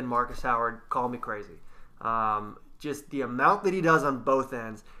than Marcus Howard. Call me crazy. Just the amount that he does on both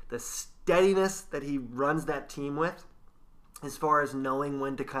ends, the steadiness that he runs that team with, as far as knowing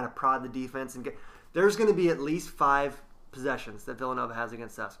when to kind of prod the defense and get. There's going to be at least 5 possessions that Villanova has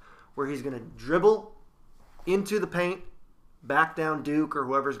against us where he's going to dribble into the paint, back down Duke or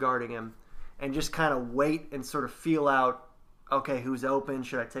whoever's guarding him, and just kind of wait and sort of feel out, okay, who's open?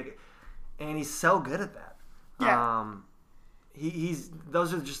 Should I take it? And he's so good at that. Yeah.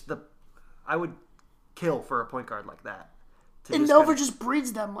 Those are just I would kill for a point guard like that. And Nova just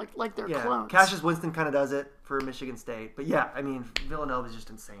breeds them like they're clones. Cassius Winston kind of does it for Michigan State. But yeah, I mean, Villanova is just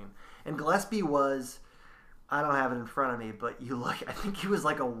insane. And Gillespie was, I don't have it in front of me, but you look, I think he was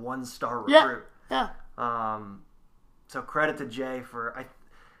like a 1-star recruit. Yeah. So credit to Jay for,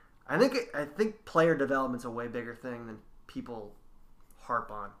 I think player development's a way bigger thing than people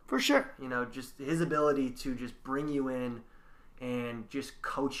harp on. For sure. You know, just his ability to just bring you in and just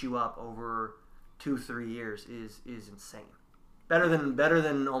coach you up over 2-3 years is insane. Better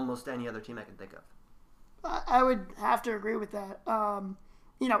than almost any other team I can think of. I would have to agree with that.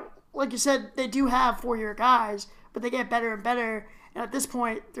 Like you said, they do have 4-year guys, but they get better and better. And at this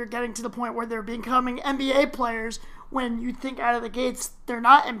point, they're getting to the point where they're becoming NBA players when you think out of the gates they're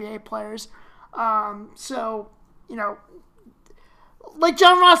not NBA players. Like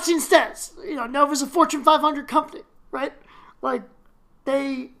John Rothstein says, Nova's a Fortune 500 company, right? Like,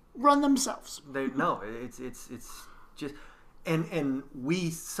 they run themselves. It's just... And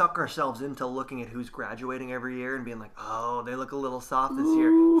we suck ourselves into looking at who's graduating every year and being like, oh, they look a little soft this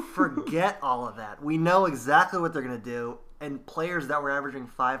year. Forget all of that. We know exactly what they're going to do. And players that were averaging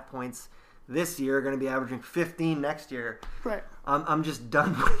 5 points this year are going to be averaging 15 next year. Right. I'm just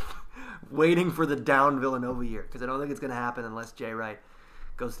done with waiting for the down Villanova year because I don't think it's going to happen unless Jay Wright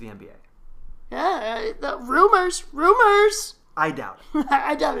goes to the NBA. Yeah, rumors. I doubt it.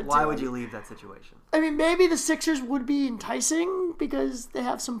 I doubt it, too. Why would you leave that situation? I mean, maybe the Sixers would be enticing because they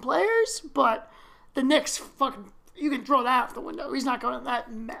have some players, but the Knicks, you can throw that out the window. He's not going to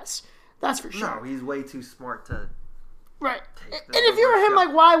that mess. That's for sure. No, he's way too smart to... Right. And if you were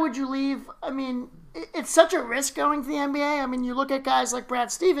him, why would you leave? I mean, it's such a risk going to the NBA. I mean, you look at guys like Brad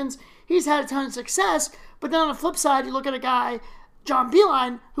Stevens. He's had a ton of success, but then on the flip side, you look at a guy, John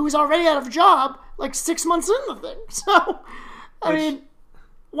Beilein, who was already out of a job 6 months into the thing. So... I mean,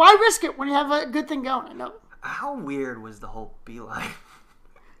 why risk it when you have a good thing going? I know. How weird was the whole Beilein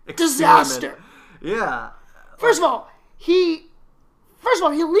disaster? Yeah. First of all, he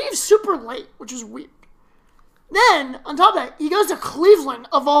leaves super late, which is weird. Then, on top of that, he goes to Cleveland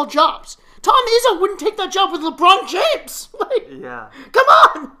of all jobs. Tom Izzo wouldn't take that job with LeBron James. Yeah. Come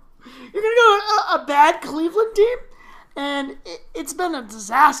on! You're going to go to a bad Cleveland team? And it's been a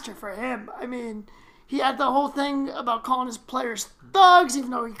disaster for him. I mean... he had the whole thing about calling his players thugs,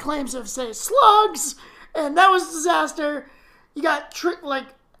 even though he claims to say slugs, and that was a disaster. You got it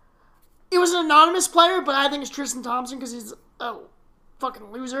was an anonymous player, but I think it's Tristan Thompson because he's a fucking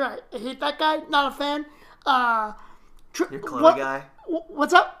loser. I hate that guy. Not a fan. Your Chloe guy?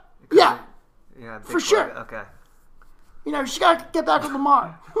 What's up? Yeah. Yeah, big for sure. Chloe. Okay. You know, she got to get back with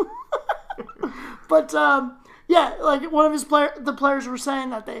Lamar. But, yeah, like one of the players were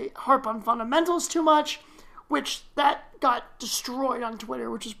saying that they harp on fundamentals too much, which that got destroyed on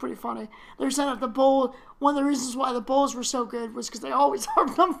Twitter, which is pretty funny. They were saying that one of the reasons why the Bulls were so good was because they always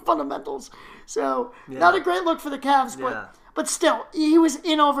harped on fundamentals. So, not a great look for the Cavs, but still, he was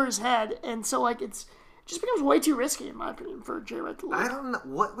in over his head, and so, like, it just becomes way too risky, in my opinion, for J-Rod to leave. I don't know.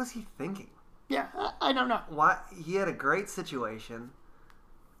 What was he thinking? Yeah, I don't know. Why he had a great situation.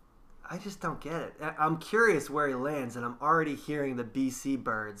 I just don't get it. I'm curious where he lands, and I'm already hearing the BC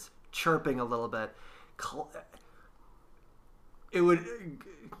birds chirping a little bit. It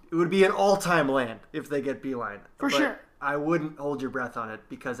would be an all-time land if they get Beeline. For sure. I wouldn't hold your breath on it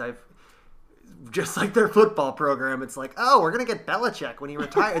because just like their football program, it's like, oh, we're going to get Belichick when he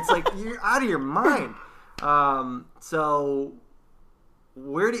retires. It's like, you're out of your mind. So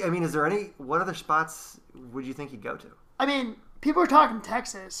is there what other spots would you think he'd go to? I mean, people are talking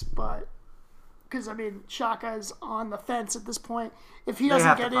Texas, but because Shaka is on the fence at this point. If he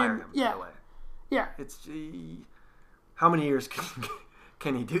doesn't get in, by the way. Yeah. It's how many years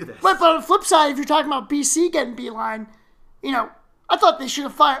can he do this? But on the flip side, if you're talking about BC getting Beeline, I thought they should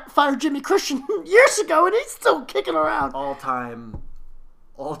have fired Jimmy Christian years ago, and he's still kicking around. All time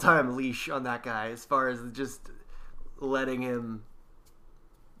leash on that guy as far as just letting him,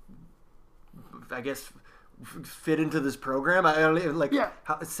 I guess, fit into this program. I don't know,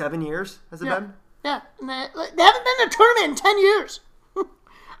 7 years has it been? Yeah, and they haven't been in a tournament in 10 years.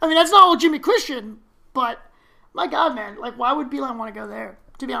 That's not all Jimmy Christian, but my God, man, why would Beeline want to go there,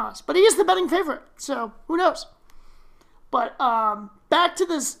 to be honest? But he is the betting favorite, so who knows? But back to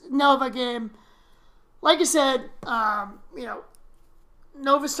this Nova game. Like I said,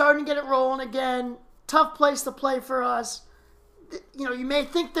 Nova's starting to get it rolling again. Tough place to play for us. You may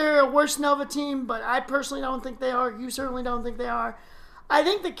think they're a worse Nova team, but I personally don't think they are. You certainly don't think they are. I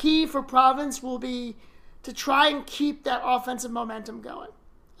think the key for Providence will be to try and keep that offensive momentum going.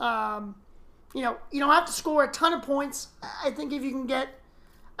 You don't have to score a ton of points. I think if you can get,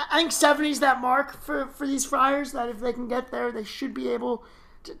 I think 70 is that mark for these Friars, that if they can get there, they should be able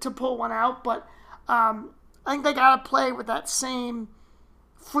to pull one out. But I think they got to play with that same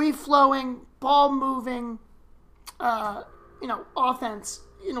free-flowing, ball-moving, offense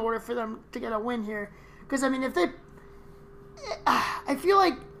in order for them to get a win here. Because if they, I feel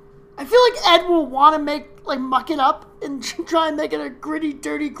like Ed will want to muck it up and try and make it a gritty,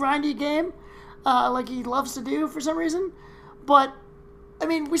 dirty, grindy game, like he loves to do for some reason. But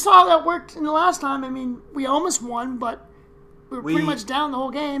we saw how that worked in the last time. We almost won, but we were pretty much down the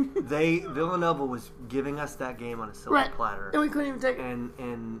whole game. Villanova was giving us that game on a silver platter, and we couldn't even take it.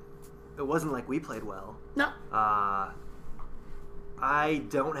 And it wasn't like we played well. No. I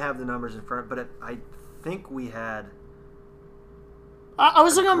don't have the numbers in front, but I think we had. I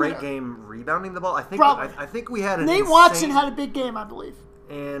was looking a great game rebounding the ball. I think probably. I think we had an Nate Watson had a big game, I believe.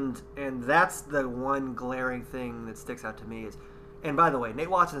 And that's the one glaring thing that sticks out to me is, and by the way,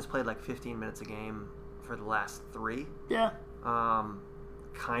 Nate Watson has played 15 minutes a game for the last 3. Yeah.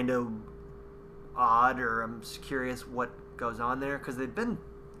 Kind of odd, or I'm just curious what goes on there because they've been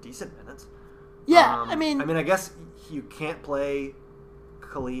decent minutes. Yeah, I guess you can't play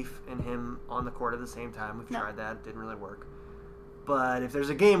Khalif and him on the court at the same time. We've tried that; it didn't really work. But if there's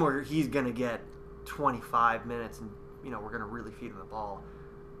a game where he's going to get 25 minutes and we're going to really feed him the ball,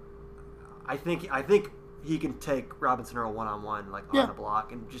 I think he can take Robinson Earl one-on-one on the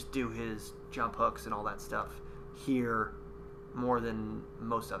block and just do his jump hooks and all that stuff here more than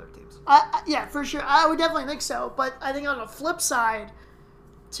most other teams. Yeah, for sure. I would definitely think so. But I think on the flip side,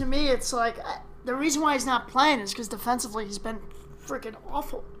 to me, it's the reason why he's not playing is because defensively he's been freaking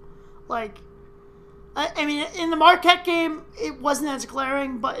awful. In the Marquette game, it wasn't as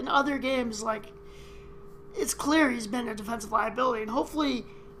glaring, but in other games, it's clear he's been a defensive liability, and hopefully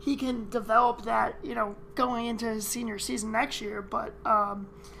he can develop that, going into his senior season next year. But I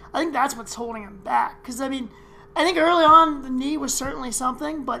think that's what's holding him back. Because, I think early on the knee was certainly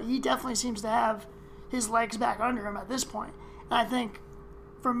something, but he definitely seems to have his legs back under him at this point. And I think,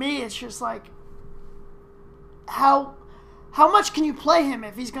 for me, it's just how much can you play him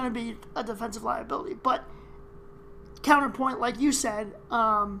if he's going to be a defensive liability? But counterpoint, like you said,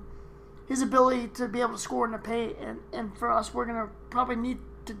 his ability to be able to score in the paint, and for us, we're going to probably need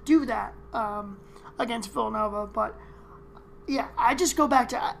to do that against Villanova. But yeah, I just go back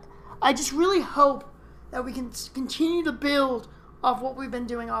to I just really hope that we can continue to build off what we've been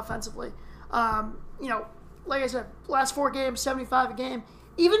doing offensively. Like I said, last 4 games, 75 a game.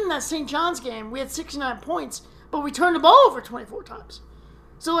 Even in that St. John's game, we had 69 points, but we turned the ball over 24 times.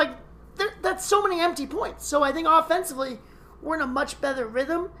 So, like, that's so many empty points. So I think offensively, we're in a much better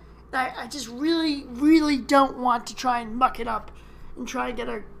rhythm. And I just really, really don't want to try and muck it up and try and get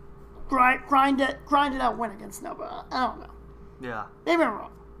a grind it out win against Nova. I don't know. Yeah. Maybe I'm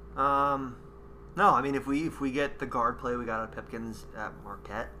wrong. No, I mean, if we get the guard play we got out of Pipkins at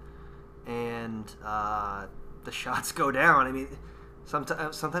Marquette, and the shots go down, I mean,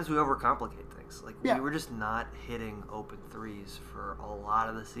 sometimes we overcomplicate things. Like, we were just not hitting open threes for a lot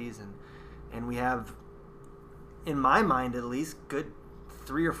of the season, and we have, in my mind at least,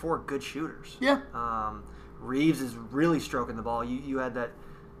 3 or 4 good shooters. Yeah. Reeves is really stroking the ball. You had that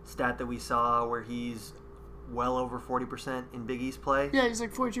stat that we saw where he's well over 40% in Big East play. Yeah, he's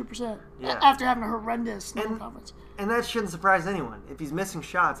like 42%. Yeah. After having a horrendous conference. And that shouldn't surprise anyone. If he's missing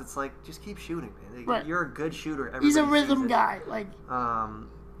shots, it's like, just keep shooting, man. Right. You're a good shooter. He's a rhythm guy. Like,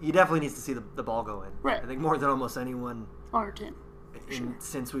 he definitely needs to see the ball go in. Right. I think more than almost anyone on our team.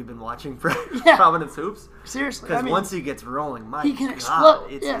 Since we've been watching Providence Hoops. Seriously. Because once he gets rolling, he can explode.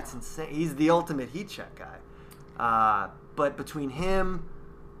 It's insane. He's the ultimate heat check guy. But between him,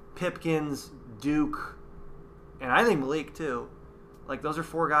 Pipkins, Duke, and I think Malik too, like, those are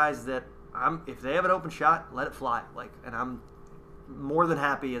 4 guys that if they have an open shot, let it fly. Like, and I'm more than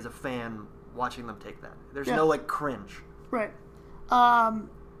happy as a fan watching them take that. There's no like cringe. Right.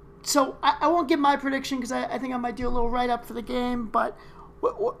 So I won't give my prediction because I think I might do a little write up for the game. But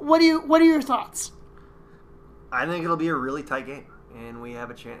what are your thoughts? I think it'll be a really tight game, and we have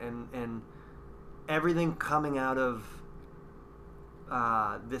a chance. And everything coming out of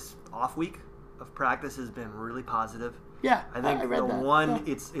this off week of practice has been really positive. Yeah, I think I read that. One,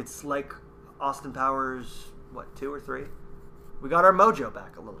 yeah. it's like Austin Powers, 2 or 3? We got our mojo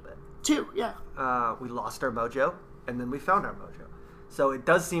back a little bit. 2, yeah. We lost our mojo, and then we found our mojo. So it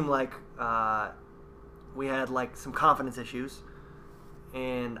does seem like we had like some confidence issues,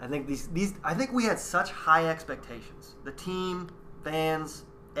 and I think I think we had such high expectations. The team, fans,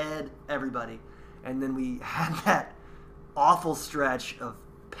 Ed, everybody, and then we had that awful stretch of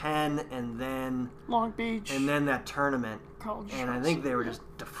Penn and then Long Beach, and then that tournament, and I think they were just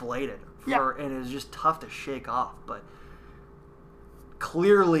deflated. And it was just tough to shake off. But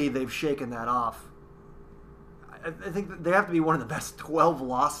clearly, they've shaken that off. I think that they have to be one of the best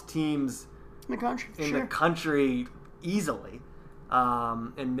 12-loss teams in the country easily,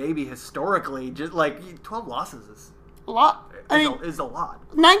 and maybe historically, just like 12 losses is a lot. Is a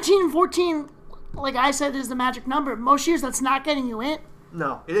lot. 19 and 14, like I said, is the magic number. Most years, that's not getting you in.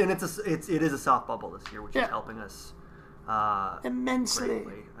 No, it is a soft bubble this year, which is helping us immensely.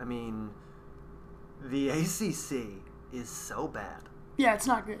 Greatly. I mean, the ACC is so bad. Yeah, it's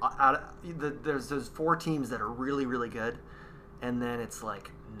not good. There's those 4 teams that are really, really good, and then it's like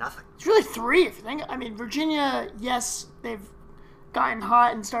nothing. It's really 3 if you think. I mean, Virginia, yes, they've gotten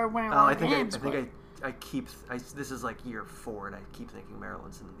hot and started winning a lot of games. This is like year 4, and I keep thinking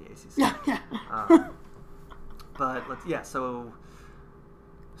Maryland's in the ACC. Yeah. But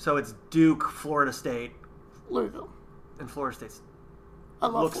so it's Duke, Florida State, Louisville, and Florida State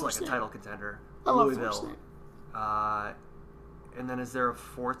looks like a title contender. I love Louisville. Florida State. And then is there a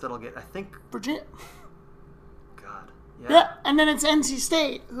 4th that'll get? I think Virginia. God. Yeah, and then it's NC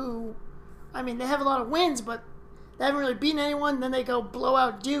State, who, I mean, they have a lot of wins, but they haven't really beaten anyone. Then they go blow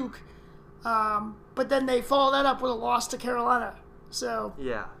out Duke, but then they follow that up with a loss to Carolina. So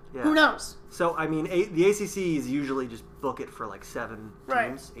yeah. Who knows? So I mean, the ACC is usually just book it for like 7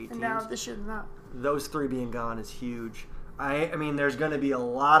 teams, 8 teams. And now this should not. Those 3 being gone is huge. I mean, there's going to be a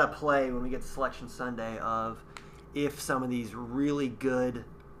lot of play when we get to Selection Sunday of if some of these really good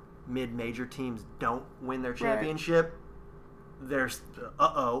mid-major teams don't win their championship. There's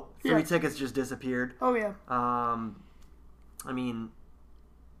 3 tickets just disappeared. Oh yeah. I mean,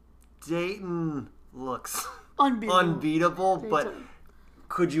 Dayton looks unbeatable, but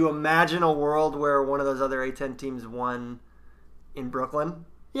could you imagine a world where one of those other A-10 teams won in Brooklyn?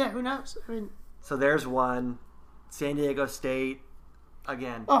 Yeah, who knows? I mean, so there's one. San Diego State,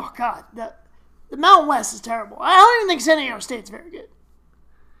 again. Oh, God. The Mountain West is terrible. I don't even think San Diego State's very good.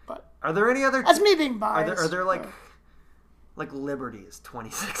 But are there any other... That's me being biased. Are there like Liberty is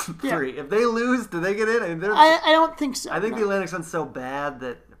 26-3. Yeah. If they lose, do they get in? I don't think so. I think the Atlantic Sun's so bad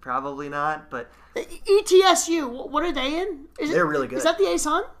that probably not, but... ETSU, what are they in? They're really good. Is that the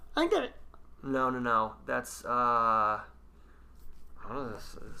A-Sun? I think that... No. That's, oh don't know,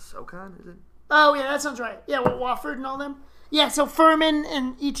 SoCon, is it? Oh, yeah, that sounds right. Yeah, with Wofford and all them. Yeah, so Furman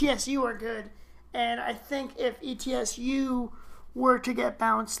and ETSU are good. And I think if ETSU were to get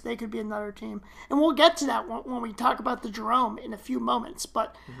bounced, they could be another team. And we'll get to that when we talk about the Jerome in a few moments.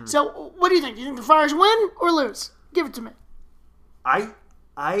 But So what do you think? Do you think the Friars win or lose? Give it to me.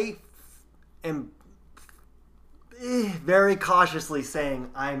 I am very cautiously saying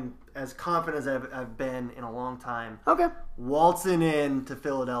I'm as confident as I've been in a long time. Okay. Waltzing in to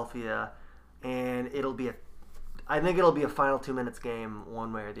Philadelphia, and I think it'll be a final 2 minutes game,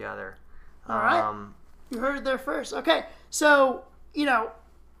 one way or the other. All right. You heard it there first. Okay. So,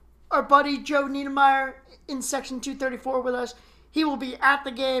 our buddy Joe Niedermeyer in Section 234 with us. He will be at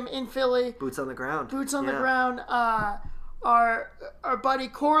the game in Philly. Boots on the ground. The ground. Our buddy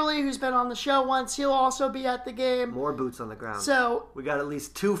Corley, who's been on the show once, he'll also be at the game. More boots on the ground. So we got at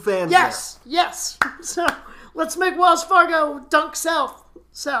least 2 fans Yes. So let's make Wells Fargo dunk south.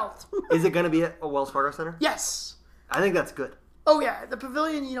 Is it going to be at a Wells Fargo Center? Yes. I think that's good. Oh, yeah. The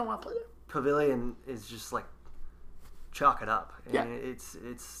Pavilion, you don't want to play there. Pavilion is just like chalk it up. Yeah. And it's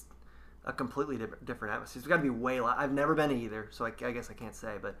a completely different atmosphere. It's got to be way loud. I've never been to either, so I guess I can't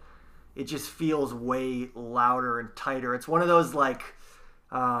say, but it just feels way louder and tighter. It's one of those, like,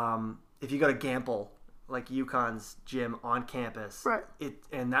 if you go to Gamble, like UConn's gym on campus, right?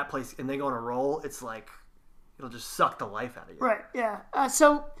 And that place, and they go on a roll, it's like it'll just suck the life out of you. Right. Yeah.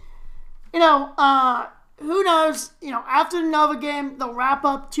 So, who knows? After the Nova game, they'll wrap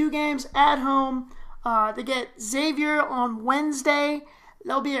up 2 games at home. They get Xavier on Wednesday.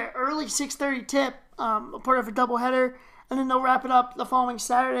 There'll be an early 6:30 tip, part of a doubleheader, and then they'll wrap it up the following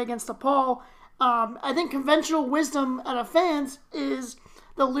Saturday against DePaul. I think conventional wisdom out of fans is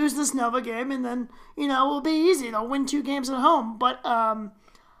they'll lose this Nova game, and then it'll be easy. They'll win 2 games at home, but I'm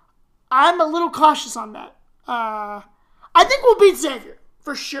a little cautious on that. I think we'll beat Xavier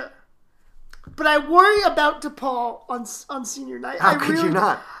for sure. But I worry about DePaul on senior night. How could you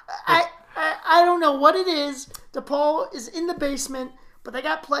not? I don't know what it is. DePaul is in the basement, but they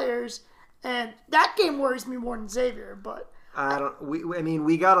got players, and that game worries me more than Xavier. But I don't.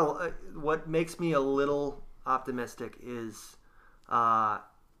 We got a. What makes me a little optimistic is,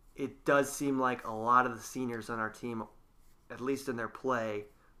 it does seem like a lot of the seniors on our team, at least in their play,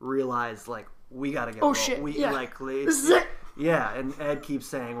 realize like we got to get. Oh shit! This is it. Yeah, and Ed keeps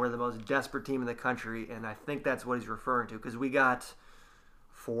saying we're the most desperate team in the country, and I think that's what he's referring to because we got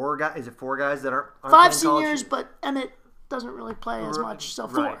 4 guys. Is it 4 guys that aren't 5 seniors, but Emmett doesn't really play as much, so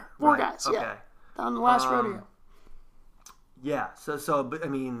 4 guys. Okay. Yeah, on the last rodeo. Yeah, so but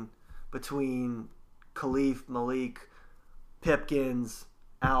between Khalif, Malik, Pipkins,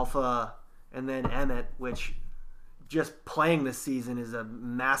 Alpha, and then Emmett, which just playing this season is a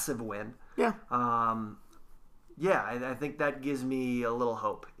massive win. Yeah. Yeah, I think that gives me a little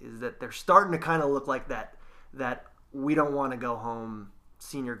hope, is that they're starting to kind of look like that we don't want to go home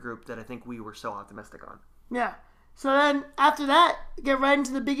senior group that I think we were so optimistic on. Yeah. So then after that, get right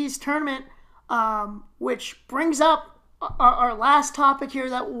into the Big East tournament, which brings up our last topic here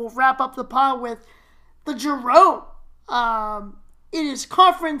that we'll wrap up the pod with, the Jerome. It is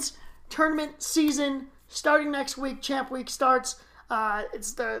conference tournament season starting next week. Champ Week starts.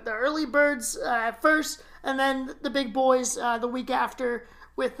 It's the early birds at first, and then the big boys the week after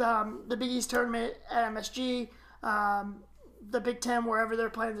with the Big East tournament at MSG, the Big Ten, wherever they're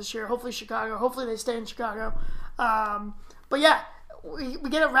playing this year. Hopefully Chicago. Hopefully they stay in Chicago. But yeah, we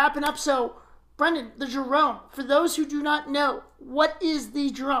get it wrapping up. So, Brendan, the Jerome. For those who do not know, what is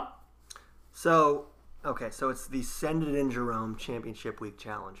the Jerome? So it's the Send It In Jerome Championship Week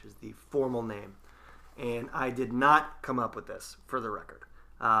Challenge is the formal name. And I did not come up with this, for the record.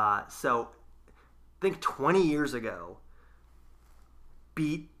 So, I think 20 years ago,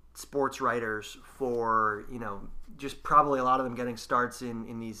 beat sports writers for, just probably a lot of them getting starts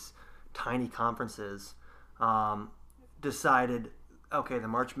in these tiny conferences, decided, okay, the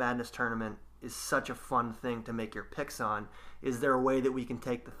March Madness tournament is such a fun thing to make your picks on. Is there a way that we can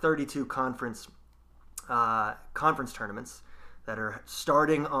take the 32 conference tournaments that are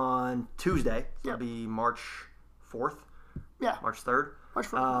starting on Tuesday? It'll be March 4th. Yeah. March 3rd. March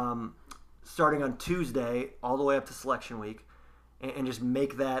 4th. Starting on Tuesday all the way up to selection week, and just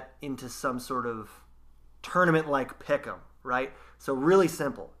make that into some sort of tournament-like pick'em, right? So really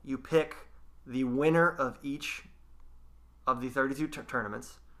simple. You pick the winner of each of the 32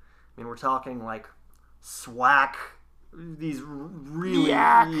 tournaments. I mean, we're talking like SWAC, these really,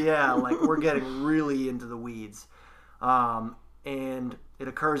 like we're getting really into the weeds. And it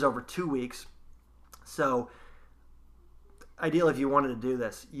occurs over 2 weeks. So, ideally, if you wanted to do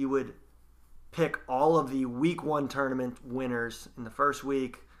this, you would pick all of the week 1 tournament winners in the first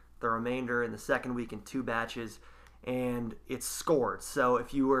week, the remainder in the second week in 2 batches, and it's scored. So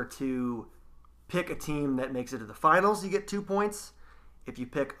if you were to pick a team that makes it to the finals, you get 2 points. If you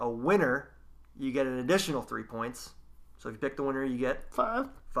pick a winner, you get an additional 3 points. So if you pick the winner, you get 5.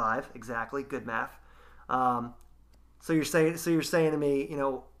 5, exactly. Good math. So you're saying to me,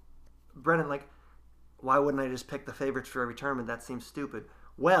 Brennan, like, why wouldn't I just pick the favorites for every tournament? That seems stupid.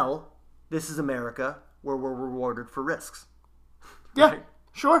 Well, this is America, where we're rewarded for risks. Yeah, right?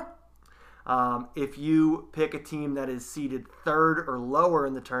 Sure. If you pick a team that is seeded 3rd or lower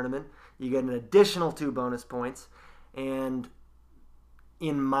in the tournament, you get an additional 2 bonus points. And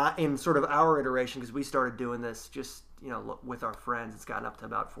in sort of our iteration, because we started doing this just with our friends, it's gotten up to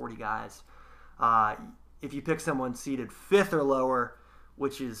about 40 guys. If you pick someone seeded 5th or lower,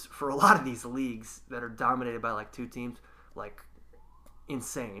 which is for a lot of these leagues that are dominated by like 2 teams, like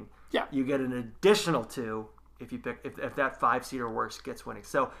insane. Yeah. You get an additional 2 if you pick if that 5 seed or worse gets winning.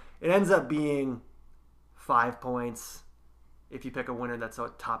 So it ends up being 5 points if you pick a winner that's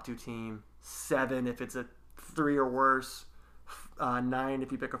a top 2 team, 7 if it's a 3 or worse, 9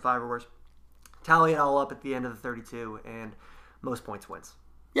 if you pick a 5 or worse. Tally it all up at the end of the 32, and most points wins.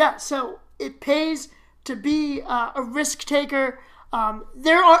 Yeah, so it pays to be a risk taker.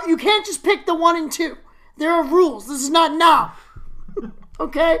 You can't just pick the 1 and 2. There are rules. This is not now.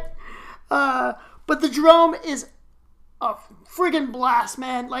 Okay? But the Jerome is a friggin' blast,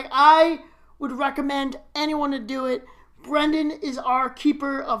 man. Like, I would recommend anyone to do it. Brendan is our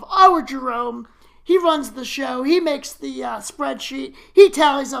keeper of our Jerome. He runs the show. He makes the spreadsheet. He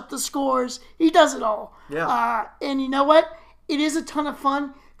tallies up the scores. He does it all. Yeah. And you know what? It is a ton of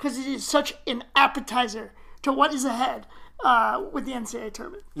fun because it is such an appetizer to what is ahead with the NCAA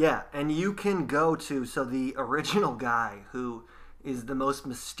tournament. Yeah, and you can go to, so the original guy who is the most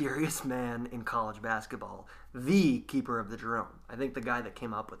mysterious man in college basketball, the keeper of the Jerome. I think the guy that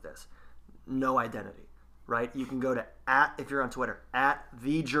came up with this. No identity, right? You can go to if you're on Twitter,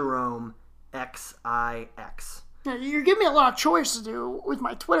 @theJeromeXIX. Yeah, you're giving me a lot of choice to do with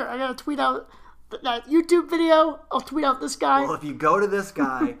my Twitter. I gotta tweet out that YouTube video. I'll tweet out this guy. Well, if you go to this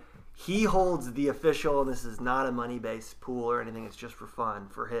guy, he holds the official, and this is not a money-based pool or anything, it's just for fun,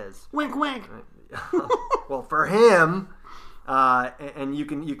 for his. Wink, wink. Well, for him, and you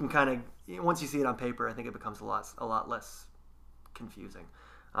can kind of, once you see it on paper, I think it becomes a lot less confusing.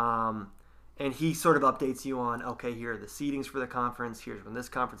 And he sort of updates you on, okay, here are the seedings for the conference, here's when this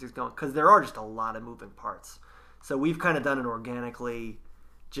conference is going, because there are just a lot of moving parts. So we've kind of done it organically,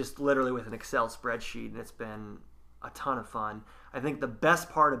 just literally with an Excel spreadsheet, and it's been a ton of fun. I think the best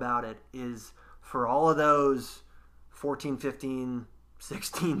part about it is for all of those 14, 15,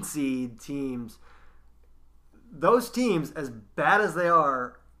 16 seed teams, those teams, as bad as they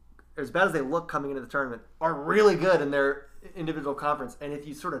look coming into the tournament, are really good in their individual conference. And if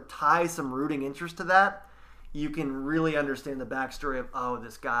you sort of tie some rooting interest to that, you can really understand the backstory of,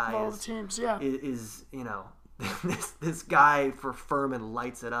 this guy all the teams, yeah. is this guy for Furman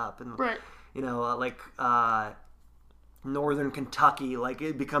lights it up. And, right. Northern Kentucky, like,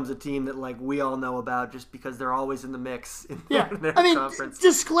 it becomes a team that, like, we all know about just because they're always in the mix in their conference.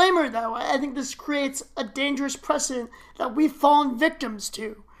 Disclaimer, though, I think this creates a dangerous precedent that we've fallen victims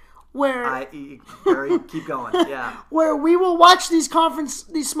to, where Barry, keep going, yeah. Where we will watch these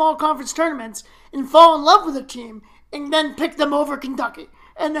small conference tournaments and fall in love with a team and then pick them over Kentucky,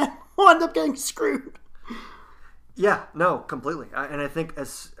 and then we'll end up getting screwed. Yeah, no, completely. And I think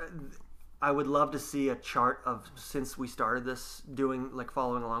I would love to see a chart of, since we started this,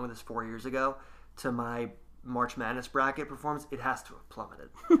 following along with this 4 years ago, to my March Madness bracket performance. It has to have plummeted.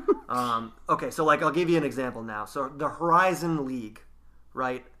 Okay, so I'll give you an example now. So the Horizon League,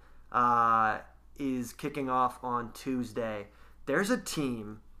 right, is kicking off on Tuesday. There's a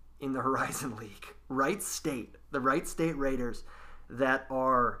team in the Horizon League, the Wright State Raiders, that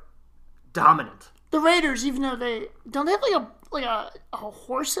are dominant. The Raiders, even though they have a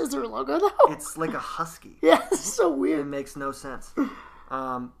horse as their logo, though. It's like a husky. Yeah, it's so weird. It makes no sense.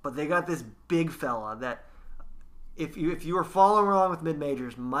 But they got this big fella that, if you were following along with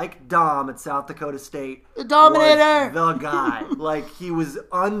mid-majors, Mike Dom at South Dakota State, the Dominator, was the guy. He was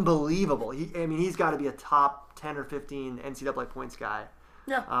unbelievable. He's got to be a top 10 or 15 NCAA points guy.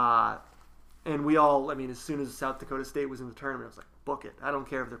 Yeah. And we all, as soon as South Dakota State was in the tournament, I was like, book it. I don't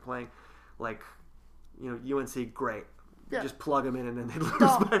care if they're playing, UNC, great. Yeah. Just plug them in and then they lose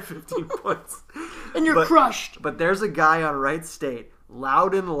by 15 points. And you're crushed. But there's a guy on Wright State,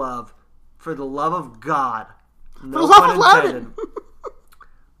 loud in love, for the love of God. No pun intended.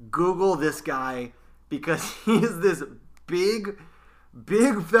 Google this guy, because he is this big,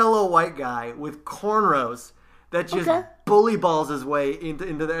 big fellow white guy with cornrows that just bully balls his way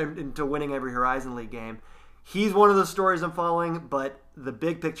into winning every Horizon League game. He's one of the stories I'm following, but the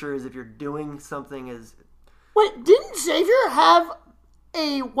big picture is if you're doing something as... Wait, didn't Xavier have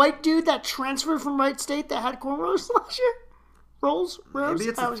a white dude that transferred from Wright State that had cornrows last year?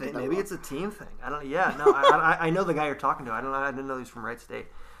 Maybe it's a team thing. I know the guy you're talking to. I didn't know he was from Wright State.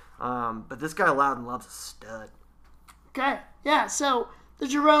 But this guy Loudon Love's a stud. Okay, yeah. So the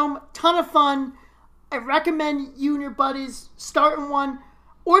Jerome, ton of fun. I recommend you and your buddies starting one,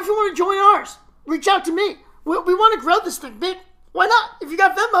 or if you want to join ours, reach out to me. We want to grow this thing big. Why not? If you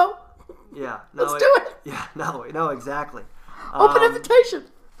got Venmo, let's do it. Yeah, no, exactly. Open invitation.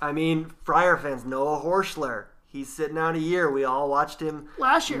 I mean, Friar fans, Noah Horschler. He's sitting out a year. We all watched him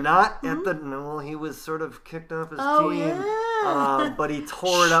last year. Not at the he was sort of kicked off his team. Yeah. But he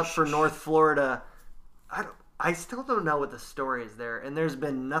tore it up for North Florida. I still don't know what the story is there, and there's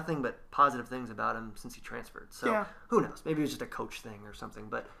been nothing but positive things about him since he transferred. So who knows? Maybe it was just a coach thing or something.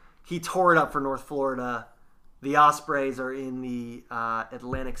 But he tore it up for North Florida. The Ospreys are in the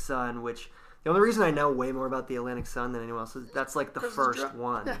Atlantic Sun, which the only reason I know way more about the Atlantic Sun than anyone else is that's like the first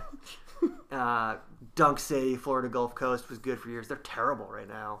one. Dunk City, Florida Gulf Coast was good for years. They're terrible right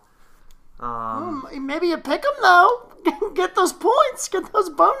now. Maybe you pick them though. Get those points. Get those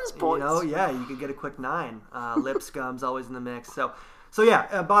bonus points. You could get a quick 9. Lipscomb's always in the mix. So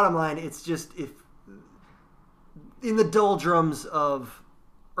bottom line, it's just if in the doldrums of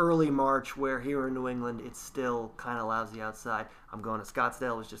early March, where here in New England it's still kind of lousy outside. I'm going to Scottsdale.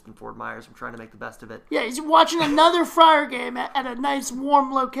 I was just in Fort Myers. I'm trying to make the best of it. Yeah, he's watching another Friar game at a nice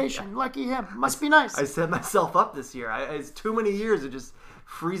warm location. Yeah. Lucky him. Must be nice. I set myself up this year. It's too many years of just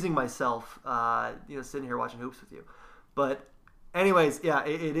freezing myself, sitting here watching hoops with you. But anyways,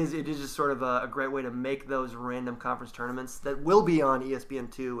 it is just sort of a great way to make those random conference tournaments that will be on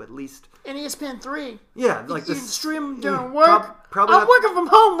ESPN2 at least. And ESPN3. Yeah, like you can stream during work. I'm working from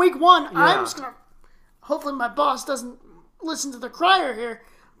home week 1. Yeah. I'm just going to... Hopefully my boss doesn't listen to the crier here.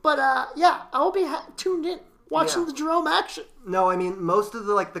 But, I'll be tuned in, watching the Jerome action. No, I mean, most of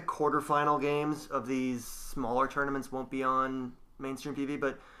the quarterfinal games of these smaller tournaments won't be on mainstream TV,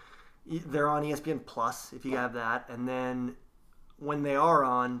 but they're on ESPN Plus if you have that. And then when they are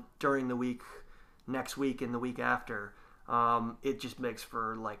on during the week, next week and the week after, it just makes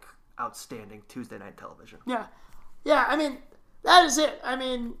for outstanding Tuesday night television. Yeah. I mean, that is it. I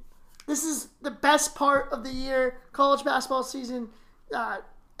mean, this is the best part of the year. College basketball season,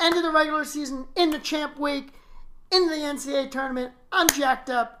 end of the regular season, into champ week, into the NCAA tournament. I'm jacked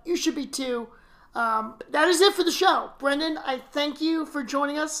up. You should be too. That is it for the show. Brendan, I thank you for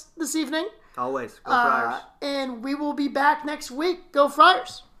joining us this evening. Always. Go Friars. And we will be back next week. Go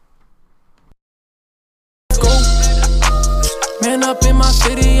Friars. Man up in my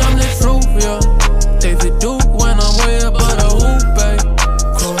city, I'm the truth, yeah. David Duke when I'm way above the hoop, babe.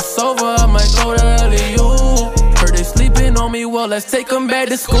 Crossover, I might throw the alley-oop. Heard they sleeping on me, well, let's take them back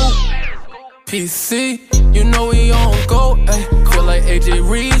to school. PC, you know we on go, ayy. Feel like AJ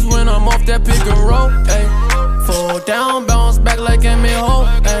Reeves when I'm off that pick and roll, ayy. Fall down, bounce back like Emmett Hope,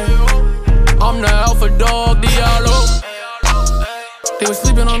 ayy. I'm the alpha dog, Diallo. They was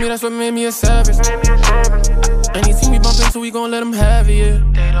sleeping on me, that's what made me a savage. Anything we bump into, we gon' let them have it, yeah.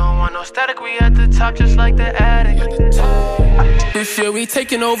 They don't want no static, we at the top just like the attic. This year we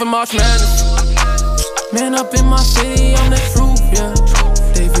taking over March Madness. Man up in my city, I'm the truth, yeah.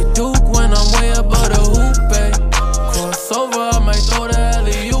 David Duke when I'm way above the hoop, babe. Crossover, I might throw the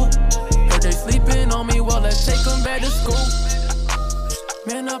alley-oop. Heard they sleeping on me, well, let's take them back to school.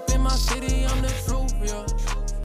 Man up in my city, I'm the